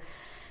incredible.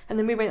 And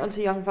then we went on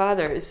to Young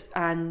Fathers,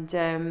 and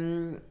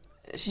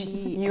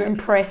you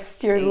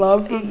impressed your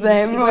love of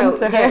them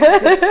onto her.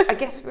 Yeah, I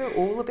guess we're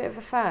all a bit of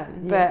a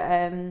fan, but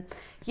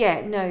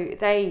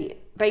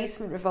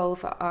Basement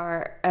Revolver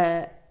are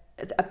a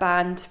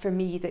band for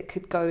me that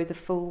could go the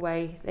full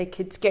way. They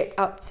could get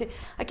up to,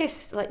 I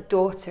guess, like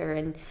Daughter,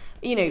 and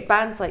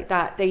bands like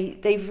that.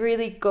 They've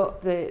really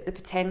got the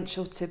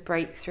potential to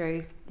break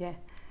through. Yeah.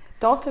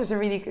 Daughter's a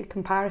really good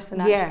comparison,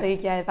 actually.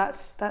 Yeah,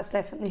 that's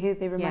definitely who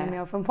they remind me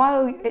of. And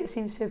while it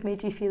seems to have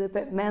made you feel a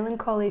bit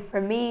melancholy, for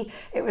me,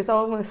 it was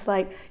almost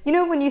like,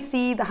 when you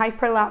see the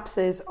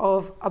hyperlapses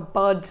of a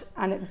bud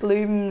and it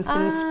blooms in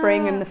the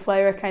spring and the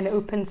flower kind of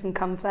opens and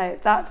comes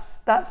out.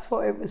 That's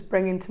what it was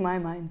bringing to my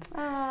mind.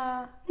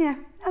 Yeah,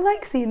 I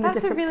like seeing the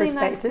different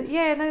perspectives.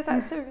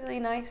 That's a really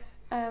nice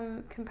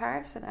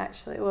comparison,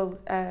 actually. Well,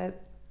 I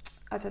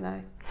don't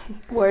know.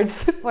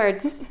 Words.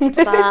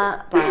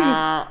 Blah,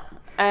 blah.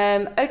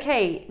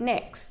 Okay,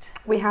 next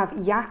we have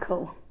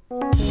Yakel.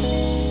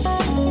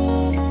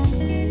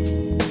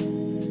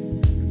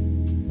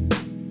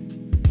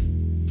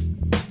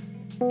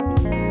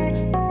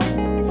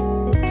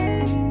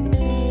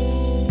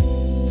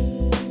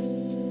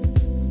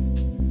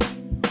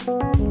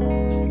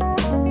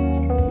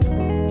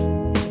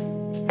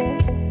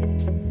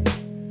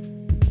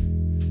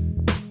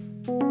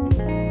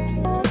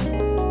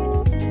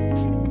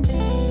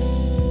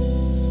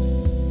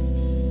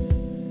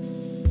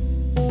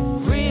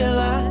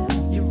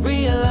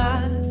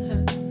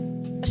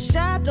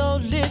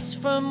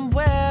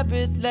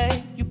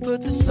 You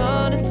put the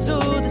sun into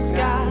the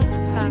sky.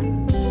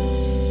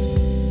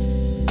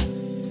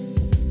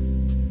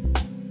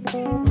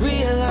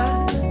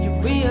 Realign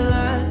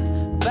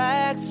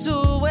back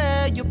to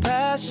where your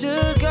past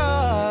should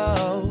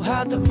go.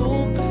 Hide the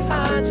moon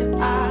behind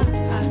your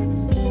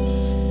eyes.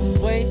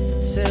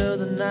 Wait till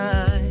the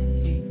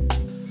night.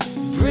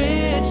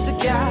 Bridge the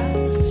gap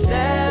that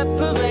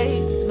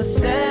separates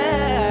myself.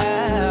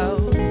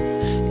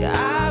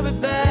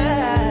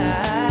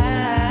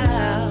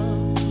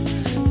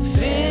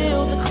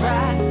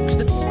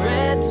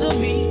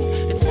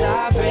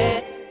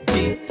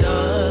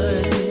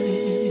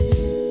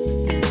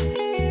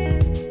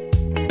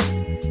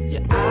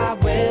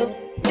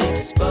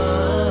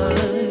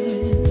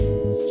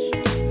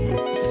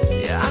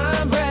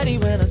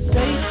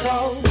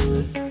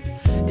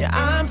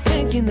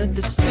 That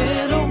there's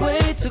still a way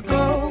to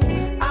go.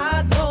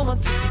 I don't want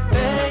to be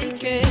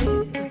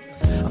faking.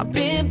 I've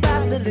been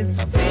battling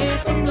some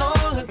fears from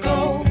long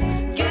ago.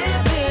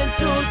 Give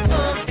into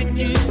something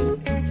new,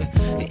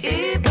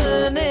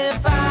 even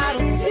if I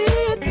don't see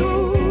it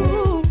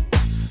through.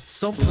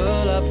 So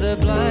pull up the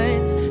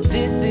blinds,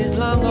 this is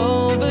long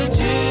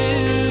overdue.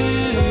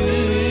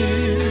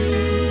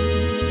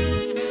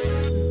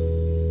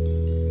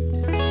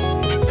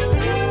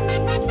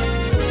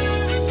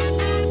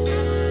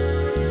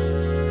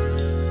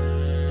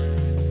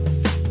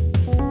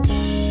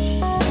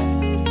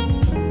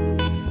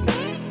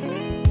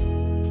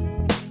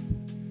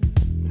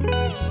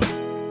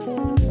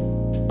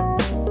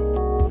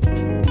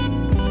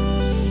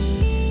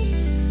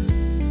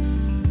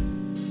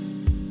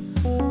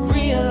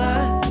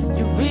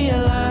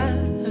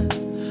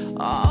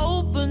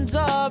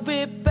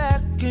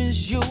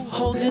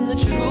 Holding the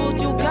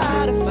truth you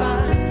gotta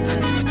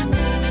find.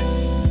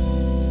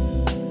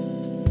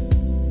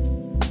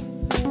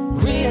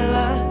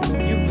 Realign,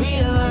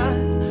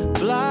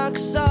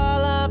 blocks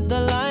all of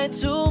the light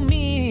to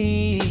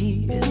me.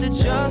 Is it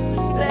just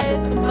a state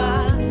of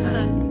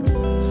mind,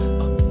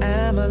 or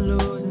am I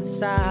losing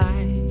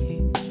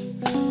sight?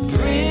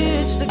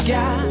 Bridge the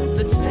gap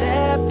that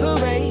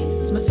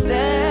separates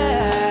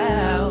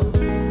myself.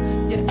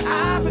 Yeah,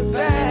 I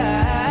rebel.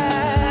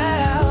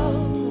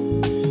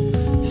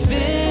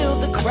 Feel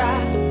the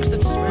cracks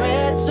that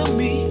spread to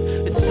me.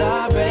 It's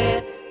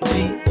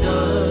already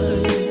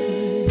done.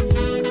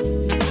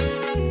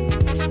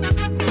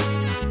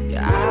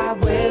 Yeah, I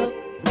will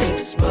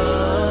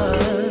expunge.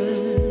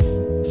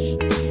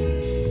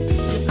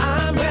 Yeah,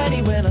 I'm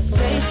ready when I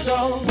say so.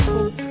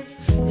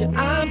 Yeah,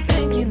 I'm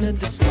thinking that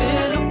there's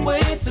still a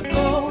way to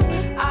go.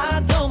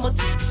 I don't want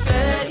to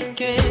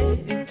fake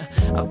it.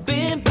 I've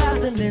been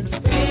battling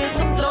some fears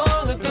some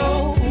long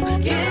ago.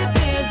 Give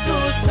into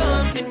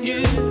something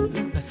new.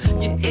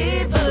 Yeah,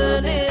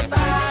 even if I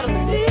don't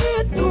see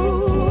it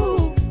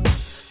through.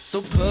 So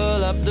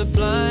pull up the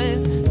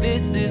blinds.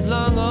 This is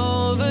long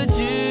overdue.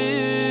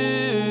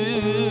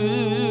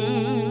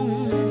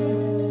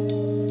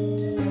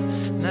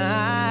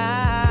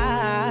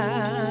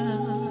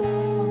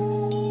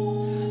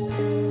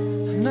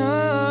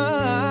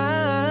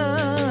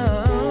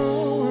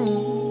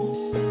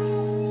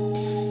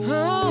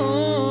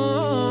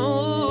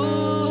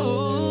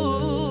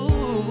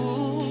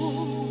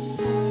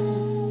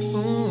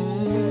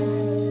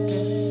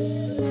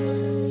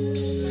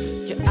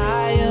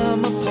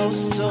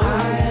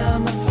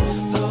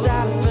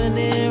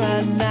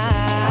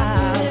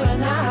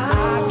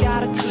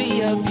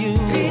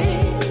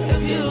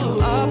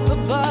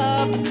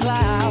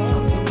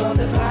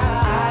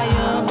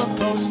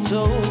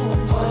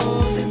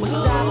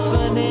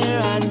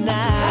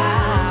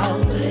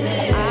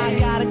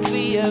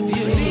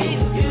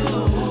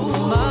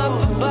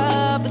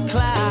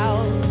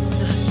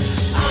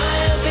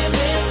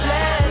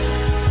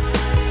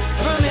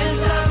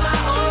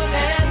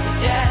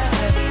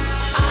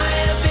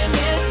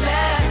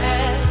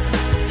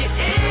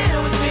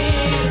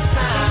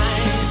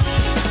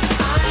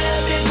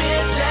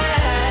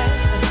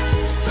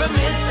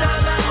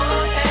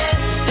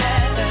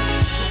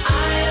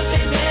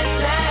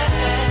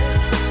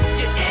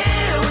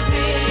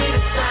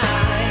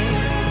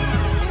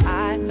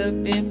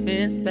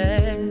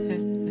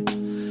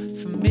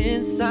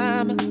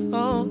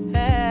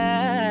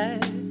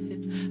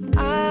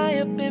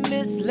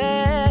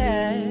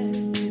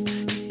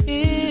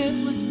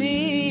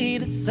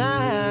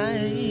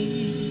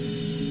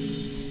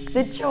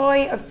 The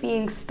joy of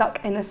being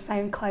stuck in a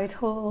SoundCloud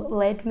hole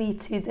led me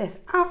to this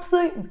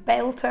absolute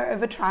belter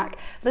of a track.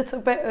 Little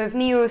bit of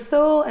neo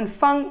soul and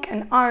funk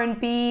and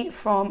R&B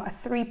from a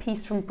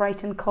three-piece from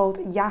Brighton called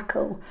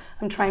Yakult.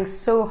 I'm trying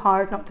so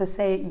hard not to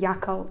say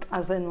Yakult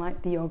as in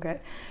like the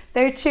yogurt.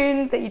 Their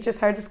tune that you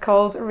just heard is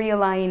called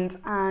Realigned,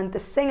 and the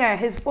singer,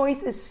 his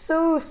voice is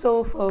so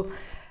soulful.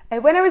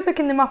 When I was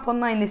looking them up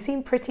online, they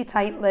seemed pretty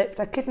tight-lipped.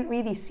 I couldn't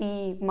really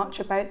see much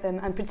about them,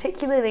 and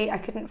particularly I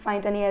couldn't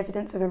find any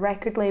evidence of a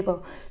record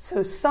label,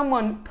 so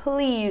someone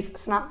please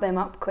snap them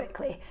up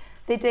quickly.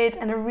 They did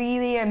a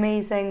really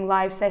amazing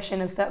live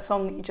session of that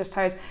song that you just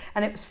heard,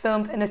 and it was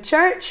filmed in a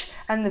church,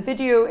 and the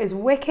video is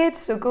wicked,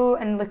 so go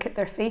and look at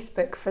their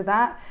Facebook for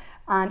that.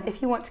 And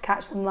if you want to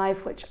catch them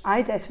live, which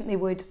I definitely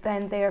would,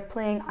 then they are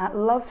playing at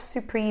Love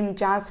Supreme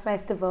Jazz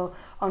Festival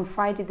on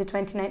Friday the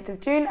 29th of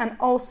June and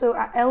also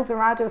at El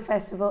Dorado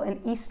Festival in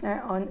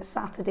Eastner on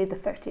Saturday the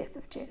 30th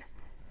of June.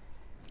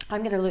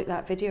 I'm going to look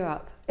that video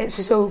up. It's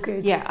so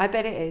good. Yeah, I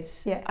bet it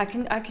is. Yeah, I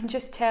can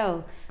just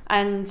tell.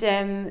 And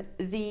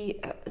the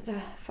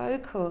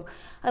vocal,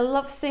 I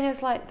love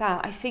singers like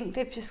that. I think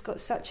they've just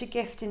got such a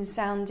gift in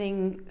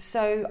sounding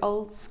so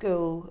old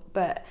school,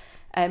 but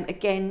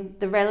again,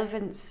 the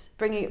relevance,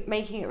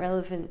 making it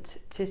relevant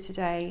to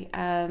today.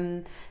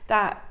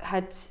 That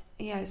had.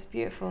 Yeah, it's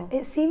beautiful.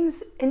 It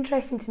seems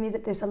interesting to me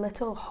that there's a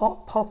little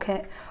hot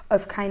pocket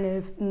of kind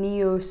of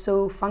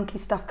neo-soul funky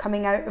stuff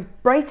coming out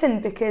of Brighton,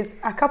 because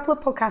a couple of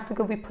podcasts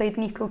ago we played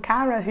Nico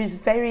Cara, who's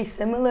very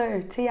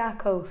similar to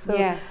Yakult. So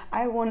yeah.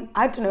 I want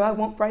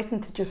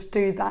Brighton to just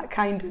do that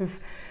kind of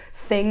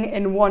thing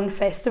in one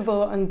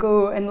festival and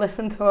go and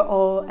listen to it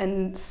all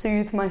and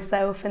soothe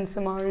myself in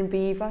some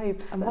R&B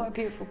vibes. And what a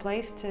beautiful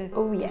place to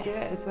do it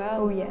as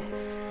well. Oh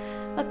yes.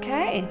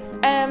 Okay,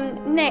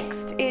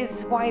 next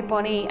is Why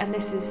Bonnie, and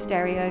this is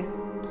Stereo.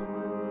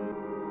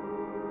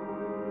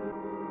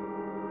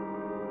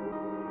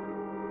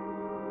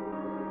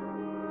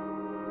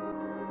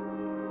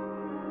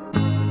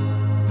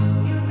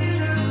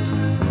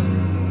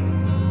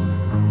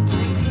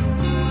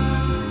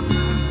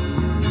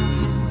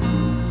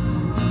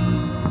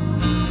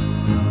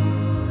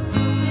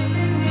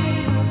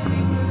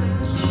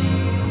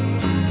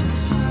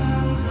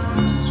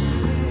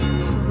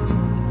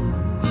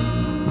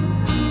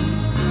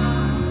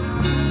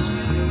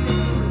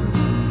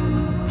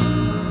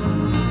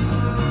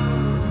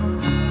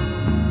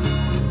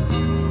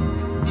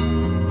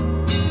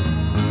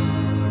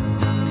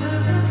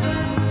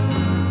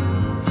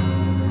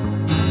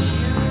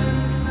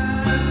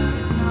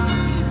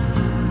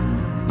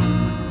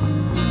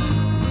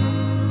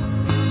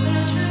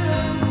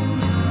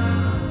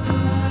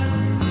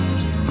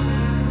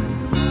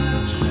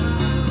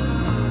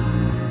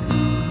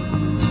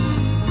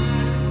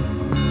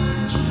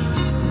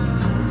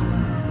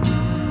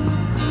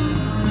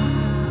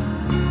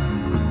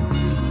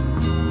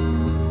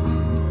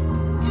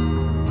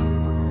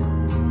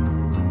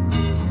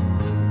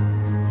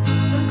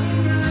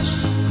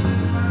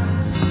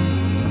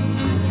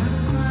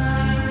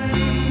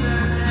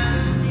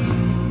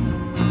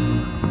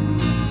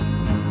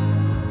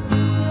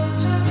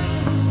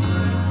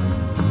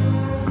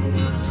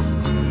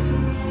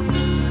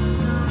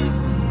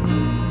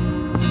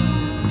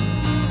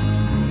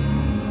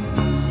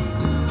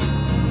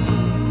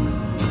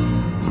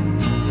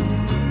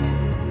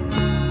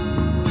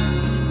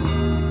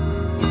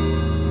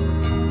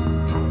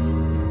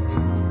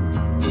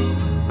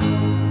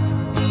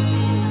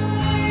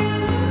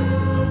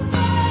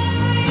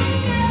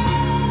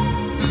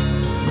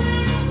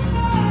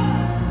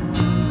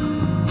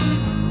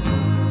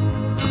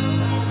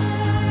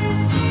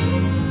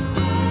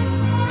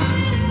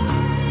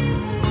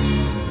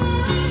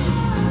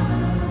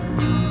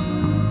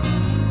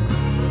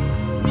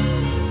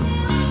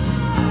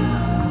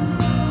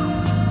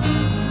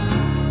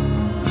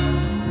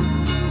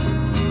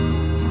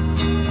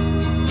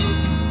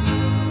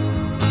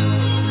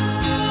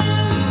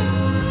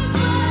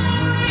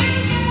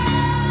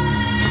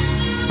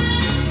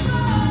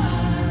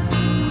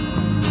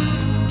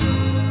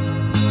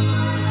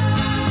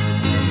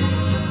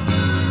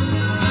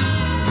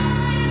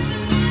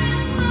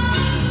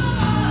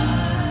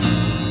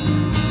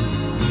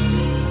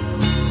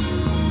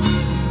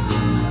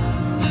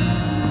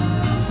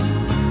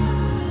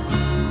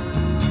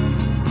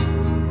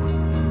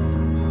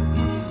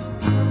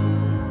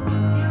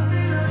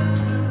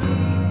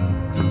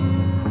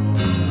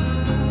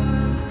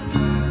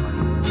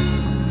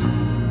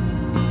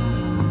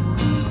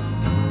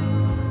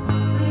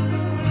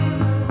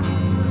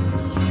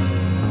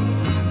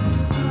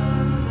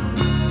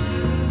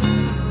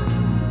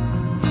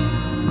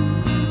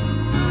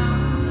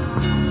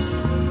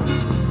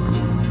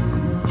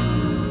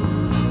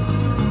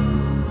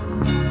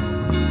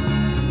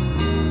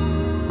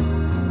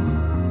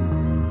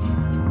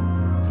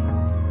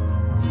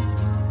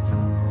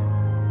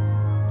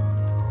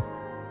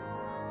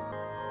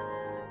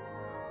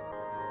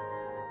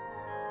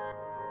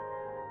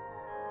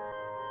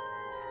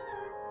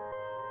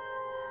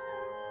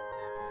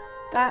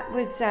 That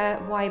was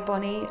Why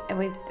Bonnie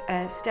with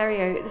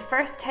Stereo, the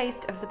first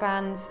taste of the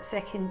band's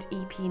second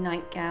EP,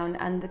 Nightgown,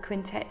 and the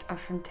quintet are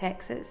from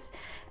Texas.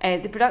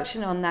 The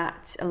production on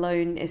that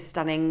alone is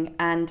stunning,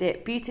 and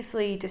it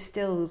beautifully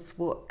distills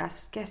what I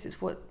guess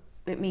is what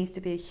it means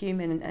to be a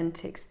human and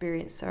to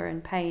experience sorrow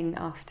and pain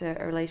after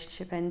a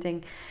relationship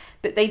ending.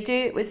 But they do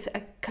it with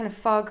a kind of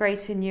far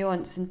greater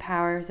nuance and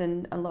power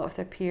than a lot of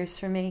their peers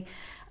for me.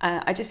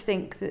 I just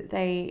think that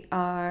they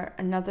are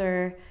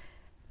another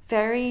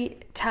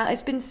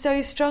it's been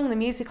so strong, the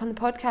music on the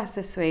podcast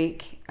this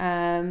week.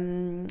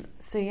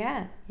 So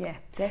yeah,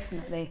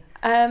 definitely.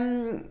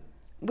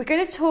 We're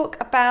going to talk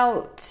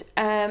about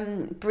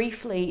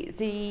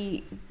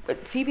briefly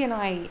Phoebe and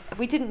I.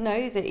 We didn't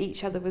know that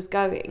each other was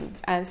going,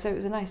 so it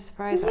was a nice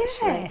surprise.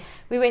 Actually,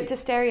 we went to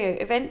Stereo.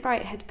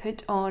 Eventbrite had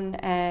put on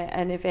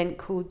an event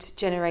called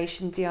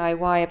Generation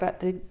DIY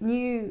about the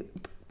new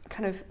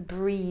kind of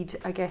breed,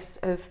 I guess,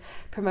 of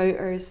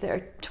promoters that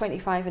are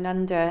 25 and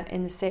under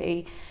in the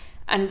city.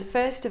 And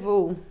first of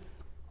all,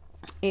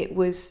 it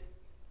was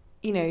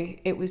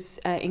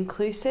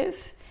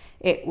inclusive.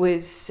 It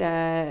was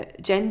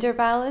gender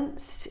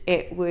balanced.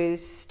 It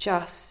was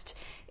just,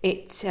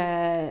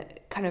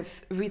 kind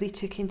of really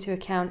took into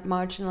account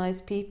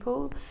marginalised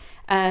people.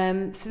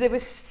 So there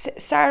was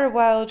Sarah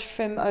Wilde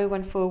from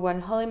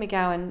 0141, Holly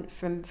McGowan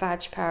from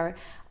Vag Power,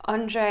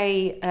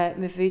 Andre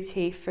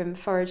Mavuti from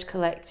Forage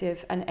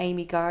Collective, and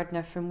Amy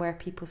Gardner from Where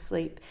People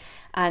Sleep.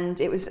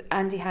 And it was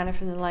Andy Hanna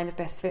from The Line of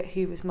Best Fit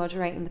who was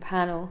moderating the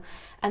panel.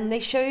 And they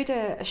showed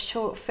a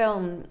short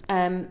film.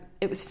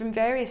 It was from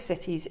various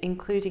cities,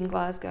 including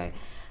Glasgow.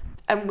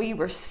 And we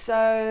were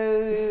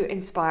so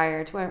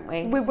inspired, weren't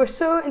we? We were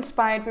so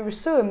inspired. We were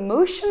so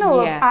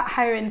emotional at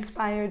how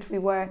inspired we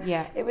were.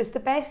 Yeah. It was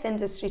the best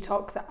industry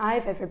talk that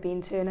I've ever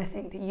been to, and I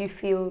think that you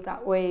feel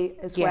that way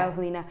as well,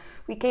 Helena.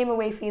 We came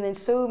away feeling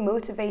so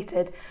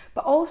motivated,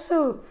 but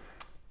also,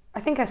 I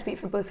think I speak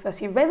for both of us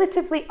here,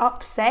 relatively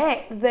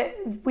upset that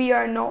we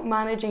are not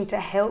managing to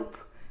help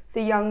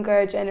the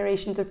younger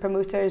generations of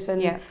promoters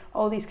and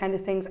all these kind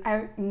of things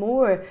out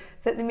more,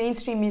 that the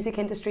mainstream music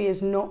industry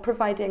is not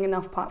providing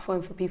enough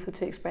platform for people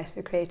to express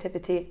their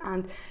creativity.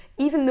 And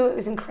even though it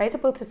was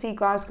incredible to see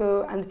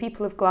Glasgow and the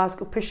people of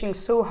Glasgow pushing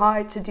so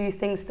hard to do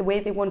things the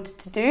way they wanted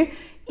to do,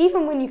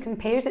 even when you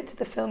compared it to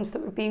the films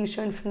that were being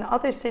shown from the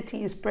other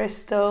cities,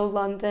 Bristol,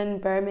 London,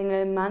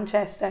 Birmingham,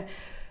 Manchester,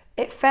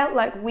 it felt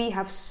like we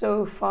have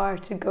so far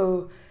to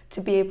go to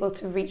be able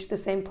to reach the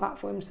same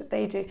platforms that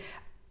they do.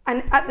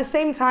 And at the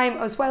same time,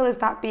 as well as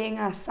that being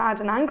a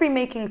sad and angry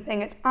making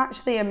thing, it's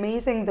actually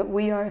amazing that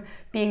we are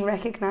being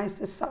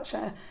recognised as such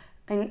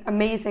an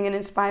amazing and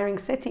inspiring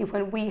city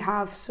when we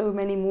have so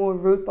many more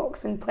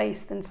roadblocks in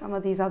place than some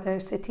of these other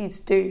cities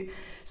do.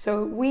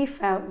 So we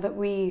felt that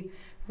we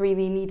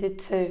really needed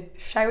to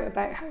shout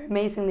about how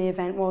amazing the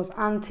event was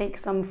and take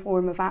some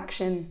form of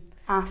action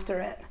after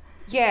it.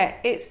 Yeah,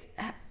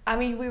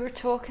 we were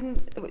talking,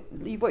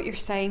 what you're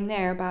saying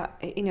there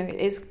about,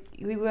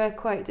 we were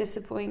quite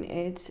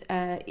disappointed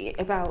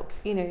about,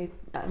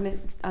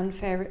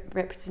 unfair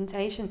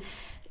representation.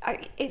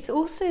 It's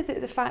also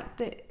the fact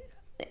that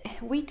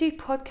we do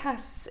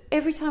podcasts.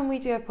 Every time we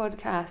do a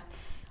podcast,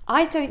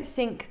 I don't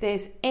think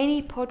there's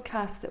any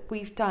podcast that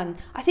we've done.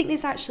 I think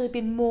there's actually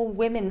been more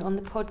women on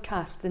the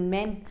podcast than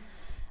men.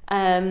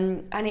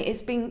 And it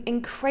has been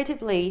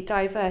incredibly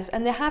diverse,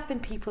 and there have been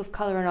people of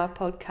colour on our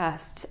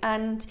podcasts,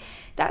 and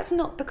that's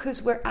not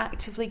because we're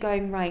actively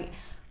going, right,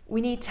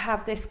 we need to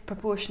have this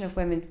proportion of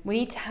women, we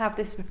need to have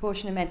this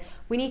proportion of men,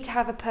 we need to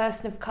have a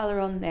person of colour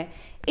on there.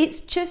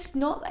 It's just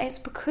not, it's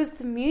because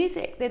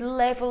the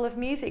level of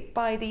music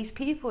by these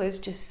people is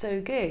just so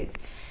good.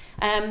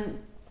 And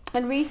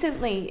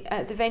recently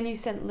the venue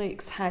St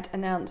Luke's had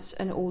announced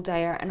an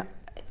all-dayer, and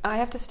I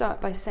have to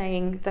start by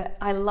saying that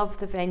I love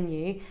the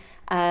venue.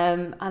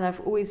 And I've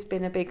always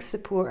been a big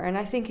supporter, and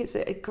I think it's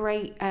a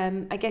great,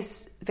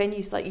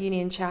 venues like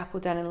Union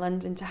Chapel down in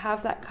London, to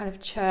have that kind of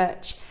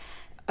church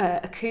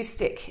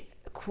acoustic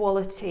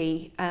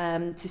quality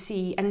to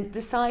see, and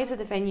the size of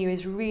the venue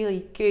is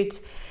really good,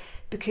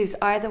 because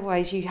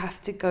otherwise you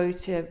have to go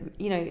to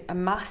a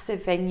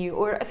massive venue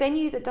or a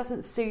venue that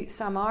doesn't suit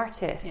some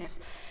artists.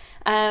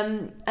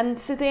 And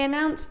so they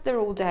announced their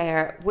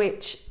all-dayer,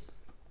 which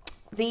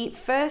the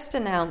first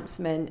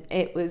announcement,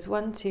 it was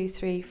 1, 2,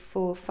 3,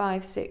 4,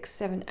 5, 6,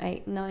 7,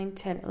 8, 9,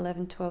 10,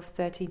 11, 12,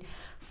 13,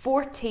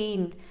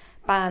 14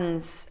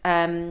 bands,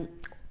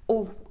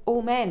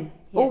 all men,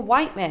 all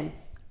white men.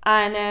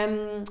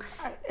 And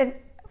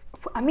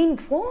I mean,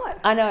 what?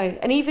 I know.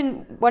 And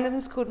even one of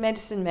them's called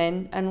Medicine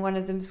Men, and one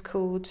of them's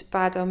called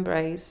Bad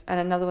Hombres, and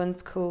another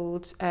one's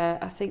called,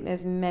 I think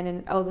there's the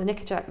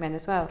Nickajack Men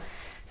as well.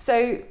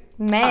 So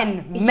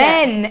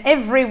men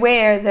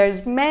everywhere,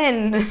 there's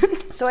men.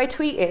 So I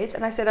tweeted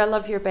and I said, I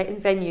love your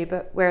venue,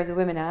 but where are the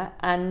women at?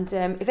 And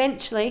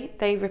eventually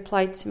they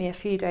replied to me a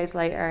few days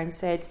later and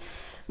said,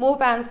 more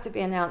bands to be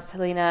announced,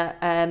 Helena.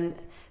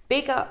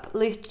 Big up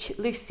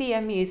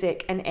Lucia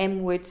Music and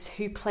M Woods,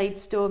 who played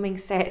storming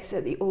sets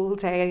at the All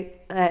Day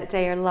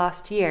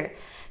last year.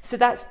 So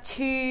that's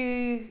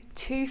two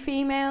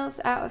females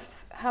out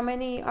of how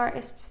many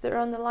artists that are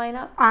on the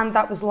lineup? And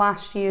that was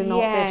last year, not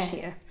this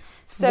year.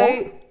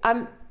 So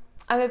I'm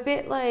a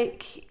bit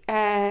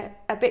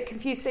a bit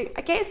confused. So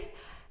I guess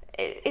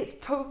it's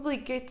probably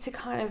good to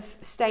kind of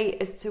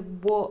state as to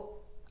what,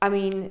 I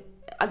mean,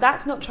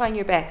 that's not trying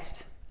your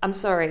best. I'm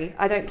sorry,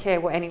 I don't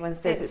care what anyone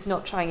says, it's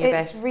not trying your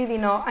best. It's really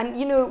not. And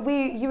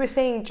you were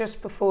saying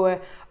just before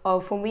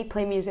of when we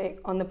play music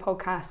on the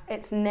podcast,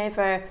 it's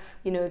never,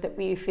 that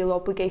we feel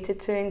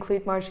obligated to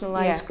include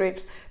marginalised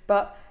groups.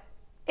 But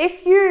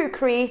if you're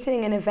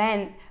creating an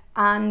event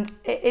and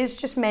it is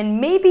just men,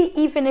 maybe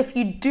even if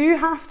you do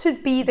have to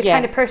be the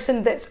kind of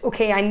person that's,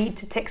 okay, I need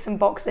to tick some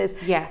boxes,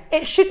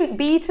 it shouldn't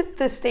be to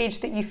the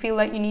stage that you feel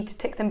like you need to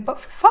tick them. But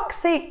for fuck's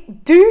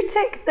sake, do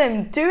tick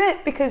them, do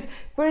it, because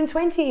we're in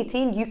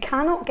 2018. You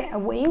cannot get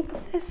away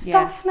with this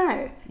stuff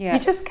now. You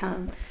just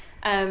can't.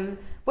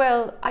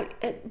 Well,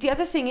 the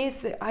other thing is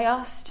that I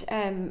asked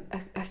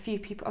a few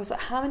people, I was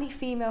like, how many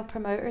female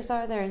promoters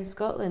are there in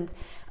Scotland?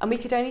 And we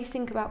could only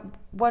think about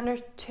one or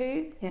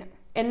two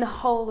in the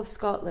whole of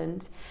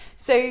Scotland.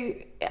 So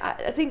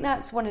I think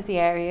that's one of the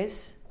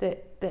areas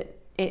that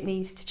it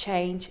needs to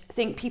change. I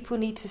think people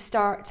need to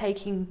start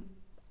taking...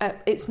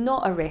 it's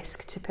not a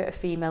risk to put a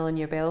female on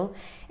your bill.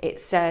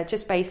 It's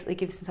just basically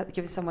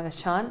giving someone a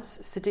chance.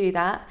 So do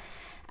that.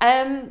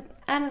 And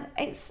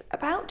it's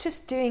about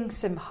just doing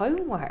some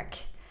homework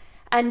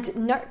and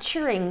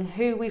nurturing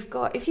who we've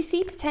got. If you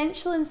see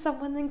potential in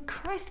someone, then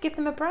Christ, give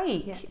them a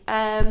break.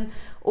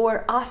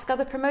 Or ask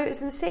other promoters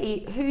in the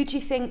city, who do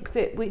you think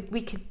that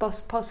we could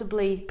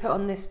possibly put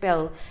on this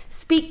bill?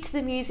 Speak to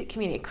the music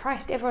community.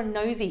 Christ, everyone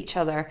knows each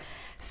other.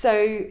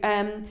 So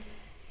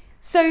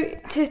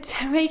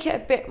to make it a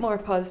bit more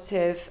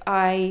positive,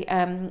 I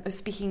was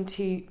speaking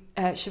to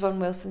Siobhan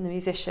Wilson, the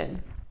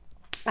musician,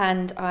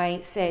 and I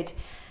said,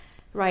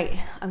 right,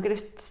 I'm going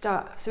to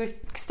start. So we've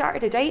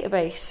started a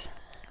database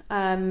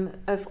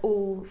of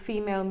all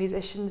female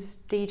musicians,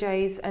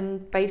 DJs,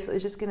 and basically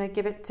just going to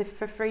give it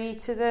for free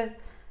to the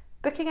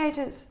booking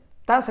agents.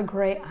 That's a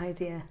great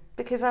idea.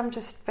 Because I'm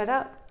just fed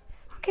up.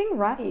 Fucking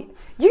right.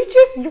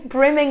 You're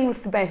brimming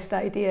with the best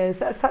ideas.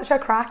 That's such a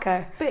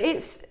cracker. But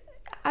it's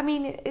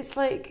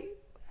like,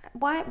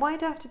 why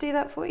do I have to do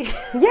that for you?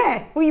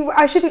 Yeah,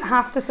 I shouldn't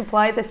have to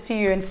supply this to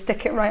you and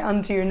stick it right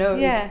under your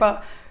nose. Yeah.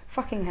 But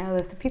fucking hell,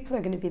 if the people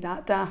are going to be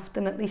that daft,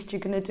 then at least you're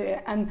going to do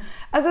it. And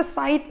as a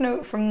side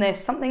note from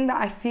this, something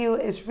that I feel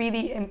is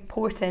really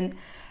important,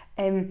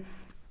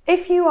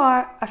 if you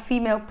are a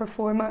female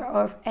performer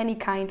of any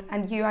kind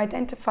and you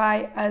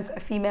identify as a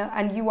female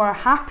and you are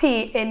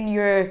happy in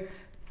your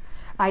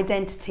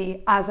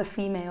identity as a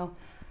female,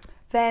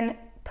 then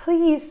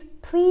please,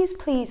 please,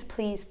 please,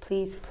 please,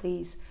 please,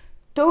 please,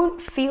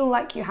 don't feel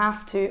like you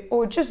have to,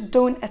 or just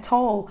don't at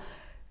all.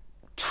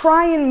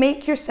 Try and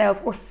make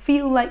yourself, or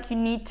feel like you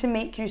need to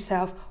make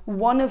yourself,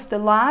 one of the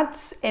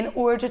lads in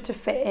order to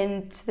fit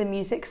into the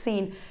music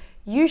scene.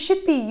 You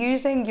should be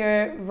using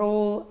your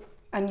role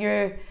and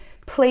your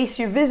place,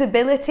 your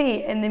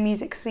visibility in the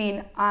music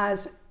scene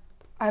as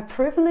a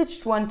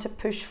privileged one to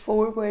push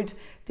forward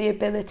the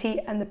ability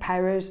and the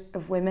powers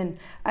of women.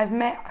 I've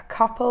met a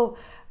couple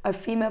of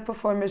female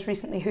performers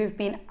recently who have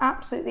been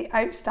absolutely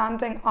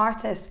outstanding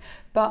artists,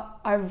 but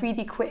are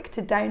really quick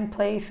to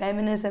downplay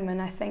feminism,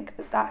 and I think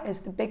that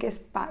is the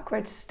biggest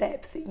backward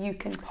step that you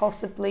can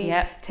possibly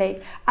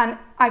take. And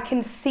I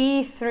can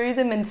see through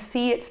them and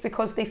see it's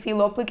because they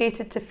feel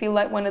obligated to feel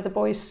like one of the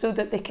boys so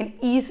that they can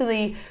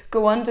easily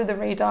go under the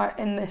radar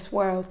in this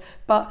world.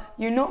 But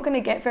you're not going to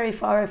get very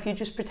far if you're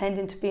just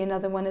pretending to be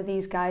another one of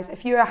these guys.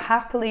 If you're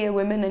happily a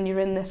woman and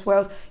you're in this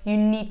world, you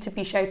need to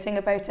be shouting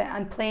about it,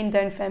 and playing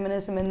down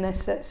feminism in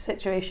this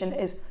situation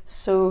is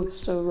so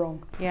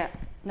wrong. Yeah.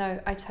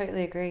 No, I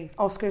totally agree.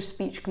 Oscar's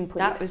speech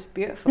complete. That was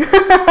beautiful.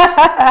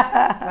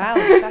 Wow,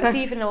 that's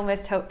even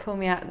almost helped pull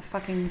me out of the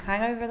fucking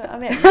hangover that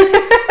I'm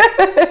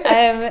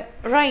in.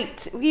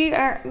 Right, we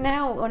are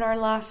now on our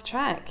last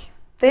track.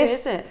 Who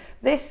is it?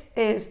 This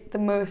is the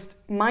most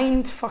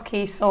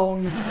mind-fucky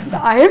song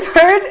that I have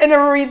heard in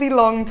a really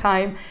long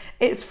time.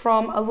 It's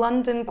from a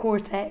London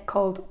quartet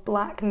called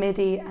Black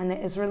Midi, and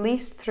it is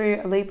released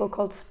through a label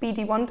called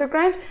Speedy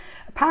Wonderground.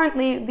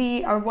 Apparently,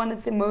 they are one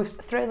of the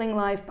most thrilling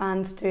live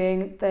bands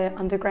doing the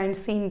underground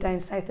scene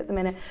down south at the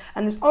minute,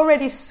 and there's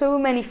already so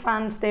many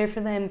fans there for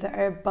them that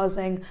are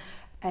buzzing.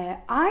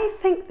 I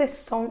think this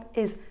song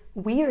is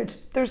weird.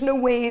 There's no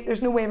way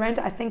around it.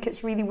 I think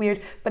it's really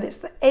weird, but it's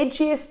the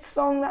edgiest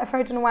song that I've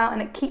heard in a while,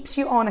 and it keeps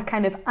you on a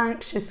kind of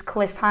anxious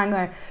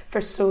cliffhanger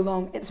for so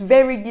long. It's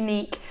very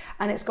unique,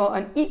 and it's got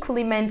an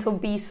equally mental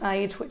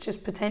B-side, which is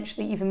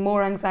potentially even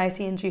more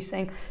anxiety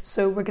inducing.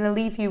 So we're going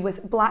to leave you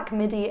with Black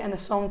Midi and a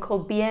song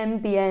called BM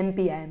BM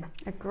BM.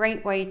 A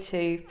great way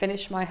to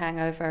finish my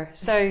hangover.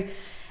 So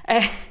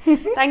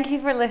thank you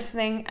for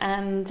listening,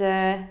 and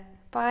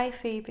bye,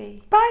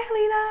 Phoebe. Bye,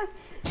 Helena.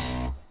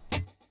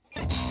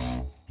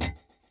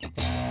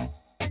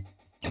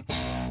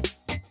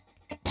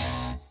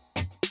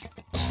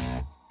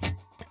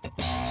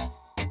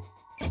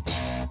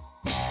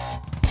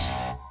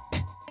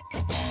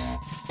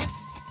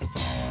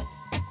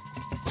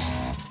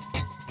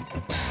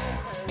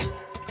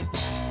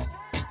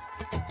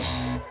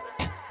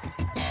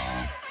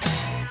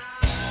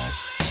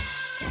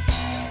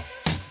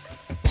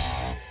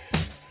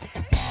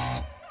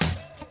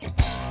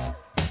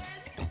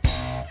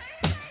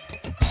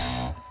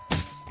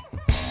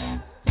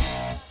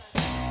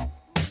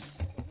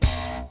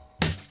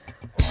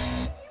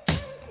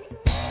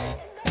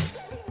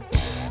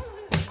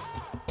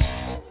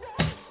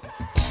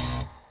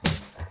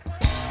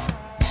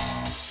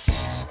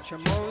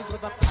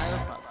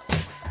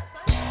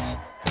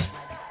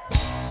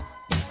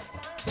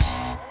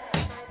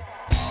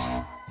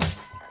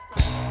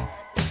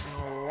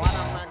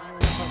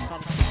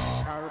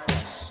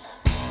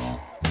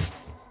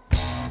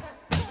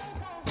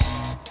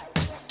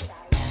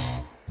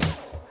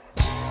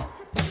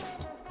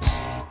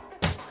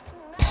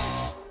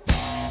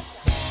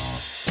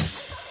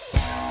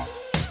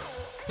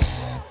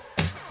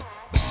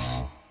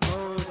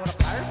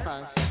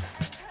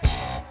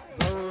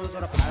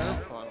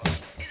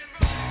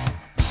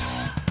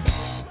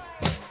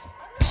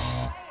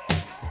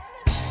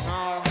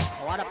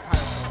 what a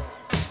purpose.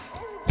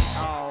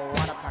 Oh,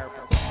 what a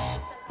purpose.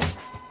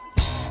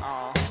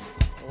 Oh,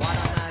 what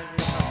a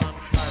magnificent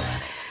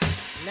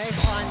purpose. And they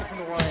find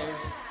different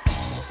ways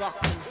to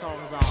suck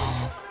themselves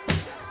off.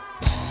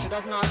 She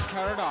does not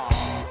care at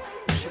all.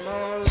 She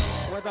moves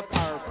with a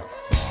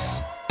purpose.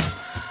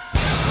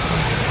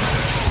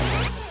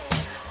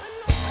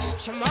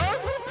 She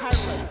moves with a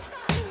purpose.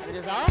 It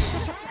is all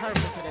such a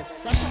purpose. It is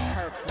such a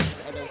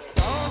purpose. It is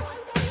so...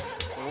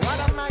 What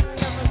a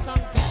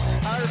magnificent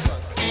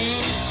purpose.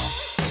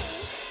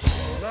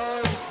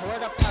 Moves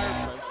with a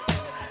purpose.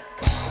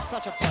 It is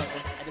such a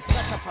purpose. It is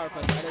such a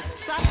purpose. It is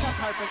such a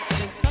purpose. It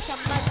is such a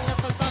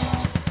magnificent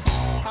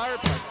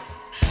purpose.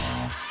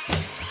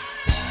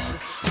 It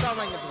is so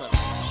magnificent.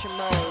 She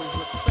moves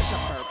with such a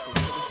purpose.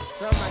 It is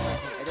so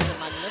magnificent. It is a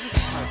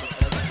magnificent purpose.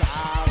 It is a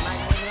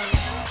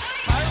magnificent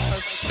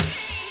purpose.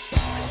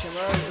 She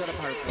moves with a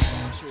purpose.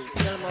 She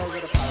still moves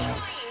with a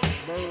purpose.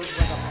 Moves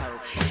with a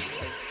purpose.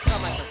 It is so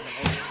magnificent.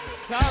 It is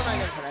so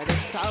magnificent. It is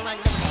so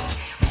magnificent.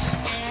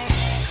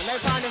 And they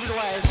find different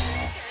ways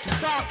to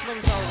suck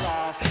themselves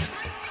off.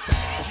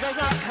 She does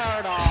not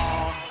care at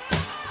all.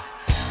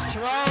 She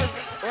moves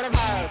with a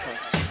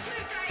purpose.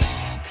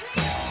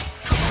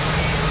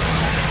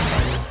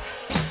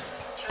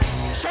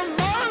 She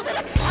moves with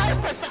a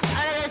purpose,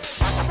 and it is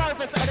such a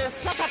purpose, it is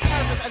such a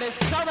purpose, it is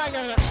so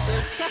magnificent, it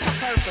is such a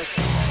purpose.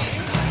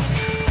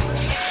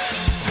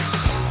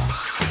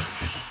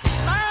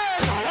 Oh,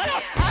 what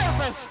a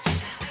purpose!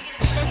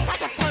 It is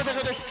such a purpose,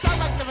 it is so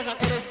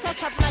magnificent, it is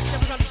such a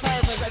magnificent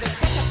purpose, it is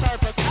such a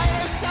purpose, it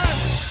is so...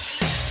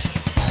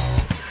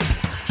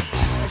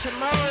 She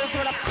moves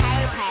with a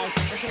purpose,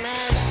 she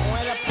moves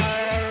with a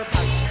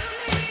purpose,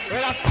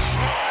 with a purpose.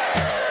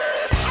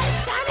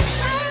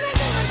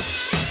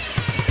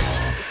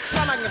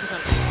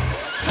 Magnificent.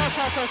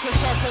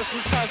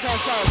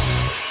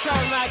 So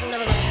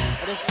magnificent.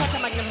 It is such a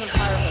magnificent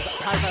purpose.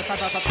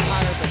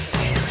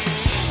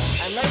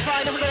 And they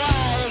find different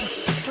ways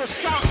to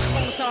suck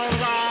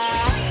themselves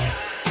off.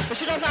 But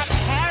she does not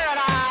care at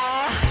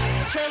all.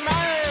 She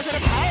moves with a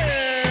purpose.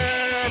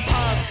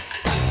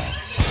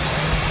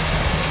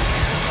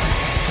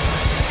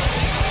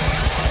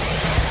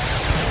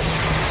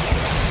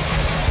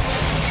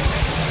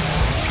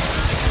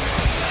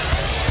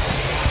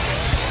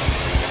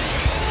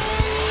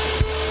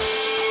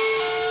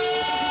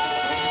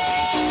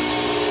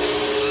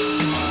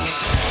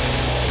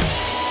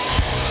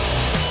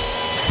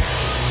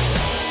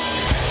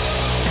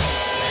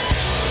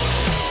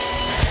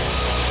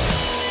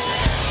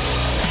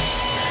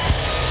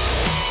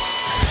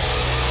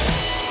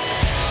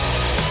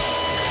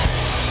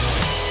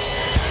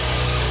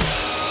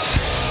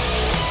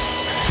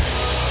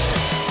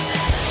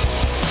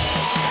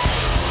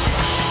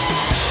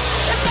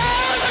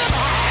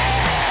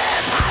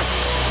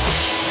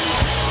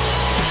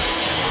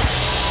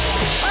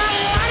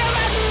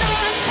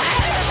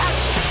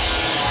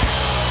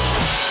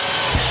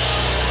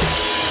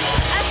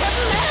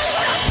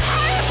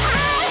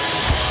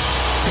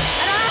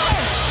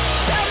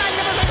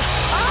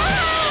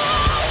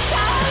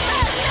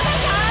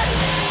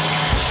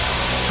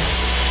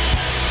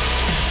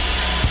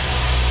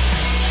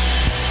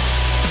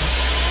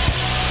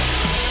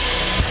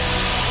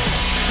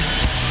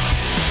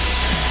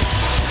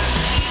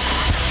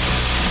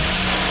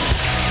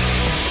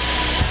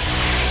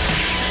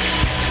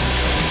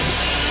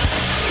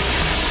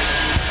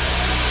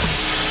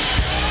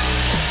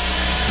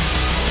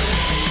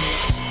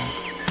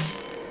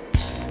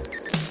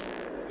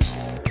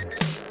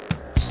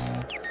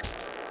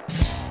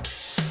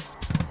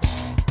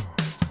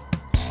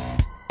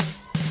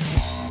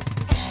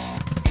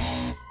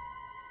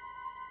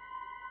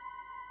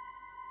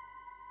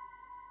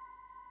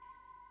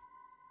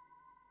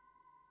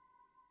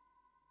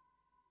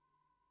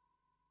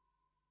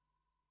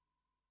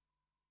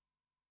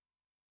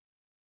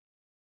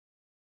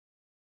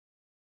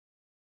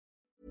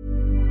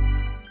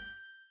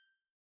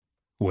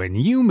 When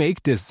you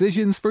make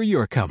decisions for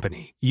your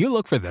company, you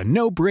look for the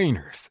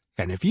no-brainers.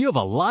 And if you have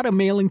a lot of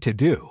mailing to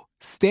do,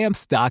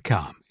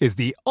 Stamps.com is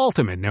the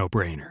ultimate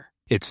no-brainer.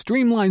 It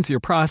streamlines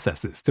your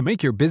processes to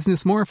make your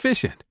business more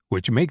efficient,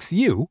 which makes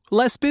you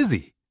less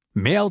busy.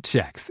 Mail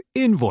checks,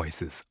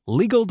 invoices,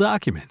 legal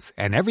documents,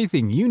 and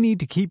everything you need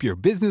to keep your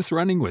business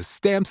running with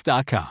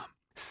Stamps.com.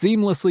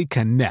 Seamlessly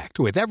connect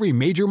with every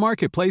major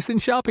marketplace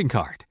and shopping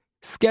cart.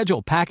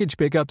 Schedule package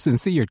pickups and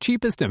see your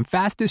cheapest and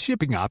fastest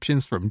shipping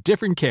options from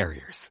different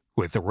carriers,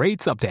 with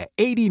rates up to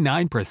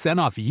 89%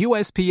 off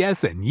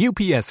USPS and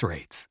UPS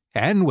rates.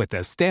 And with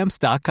the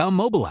Stamps.com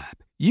mobile app,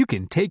 you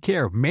can take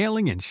care of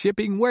mailing and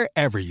shipping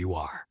wherever you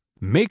are.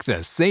 Make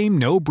the same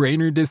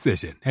no-brainer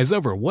decision as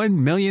over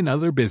 1 million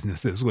other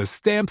businesses with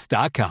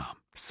Stamps.com.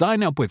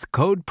 Sign up with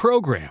code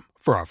PROGRAM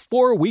for a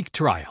 4-week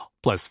trial,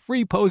 plus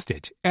free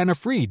postage and a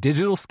free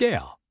digital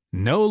scale.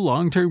 No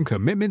long-term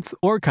commitments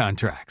or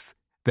contracts.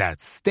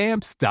 That's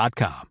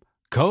Stamps.com.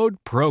 Code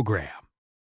PROGRAM.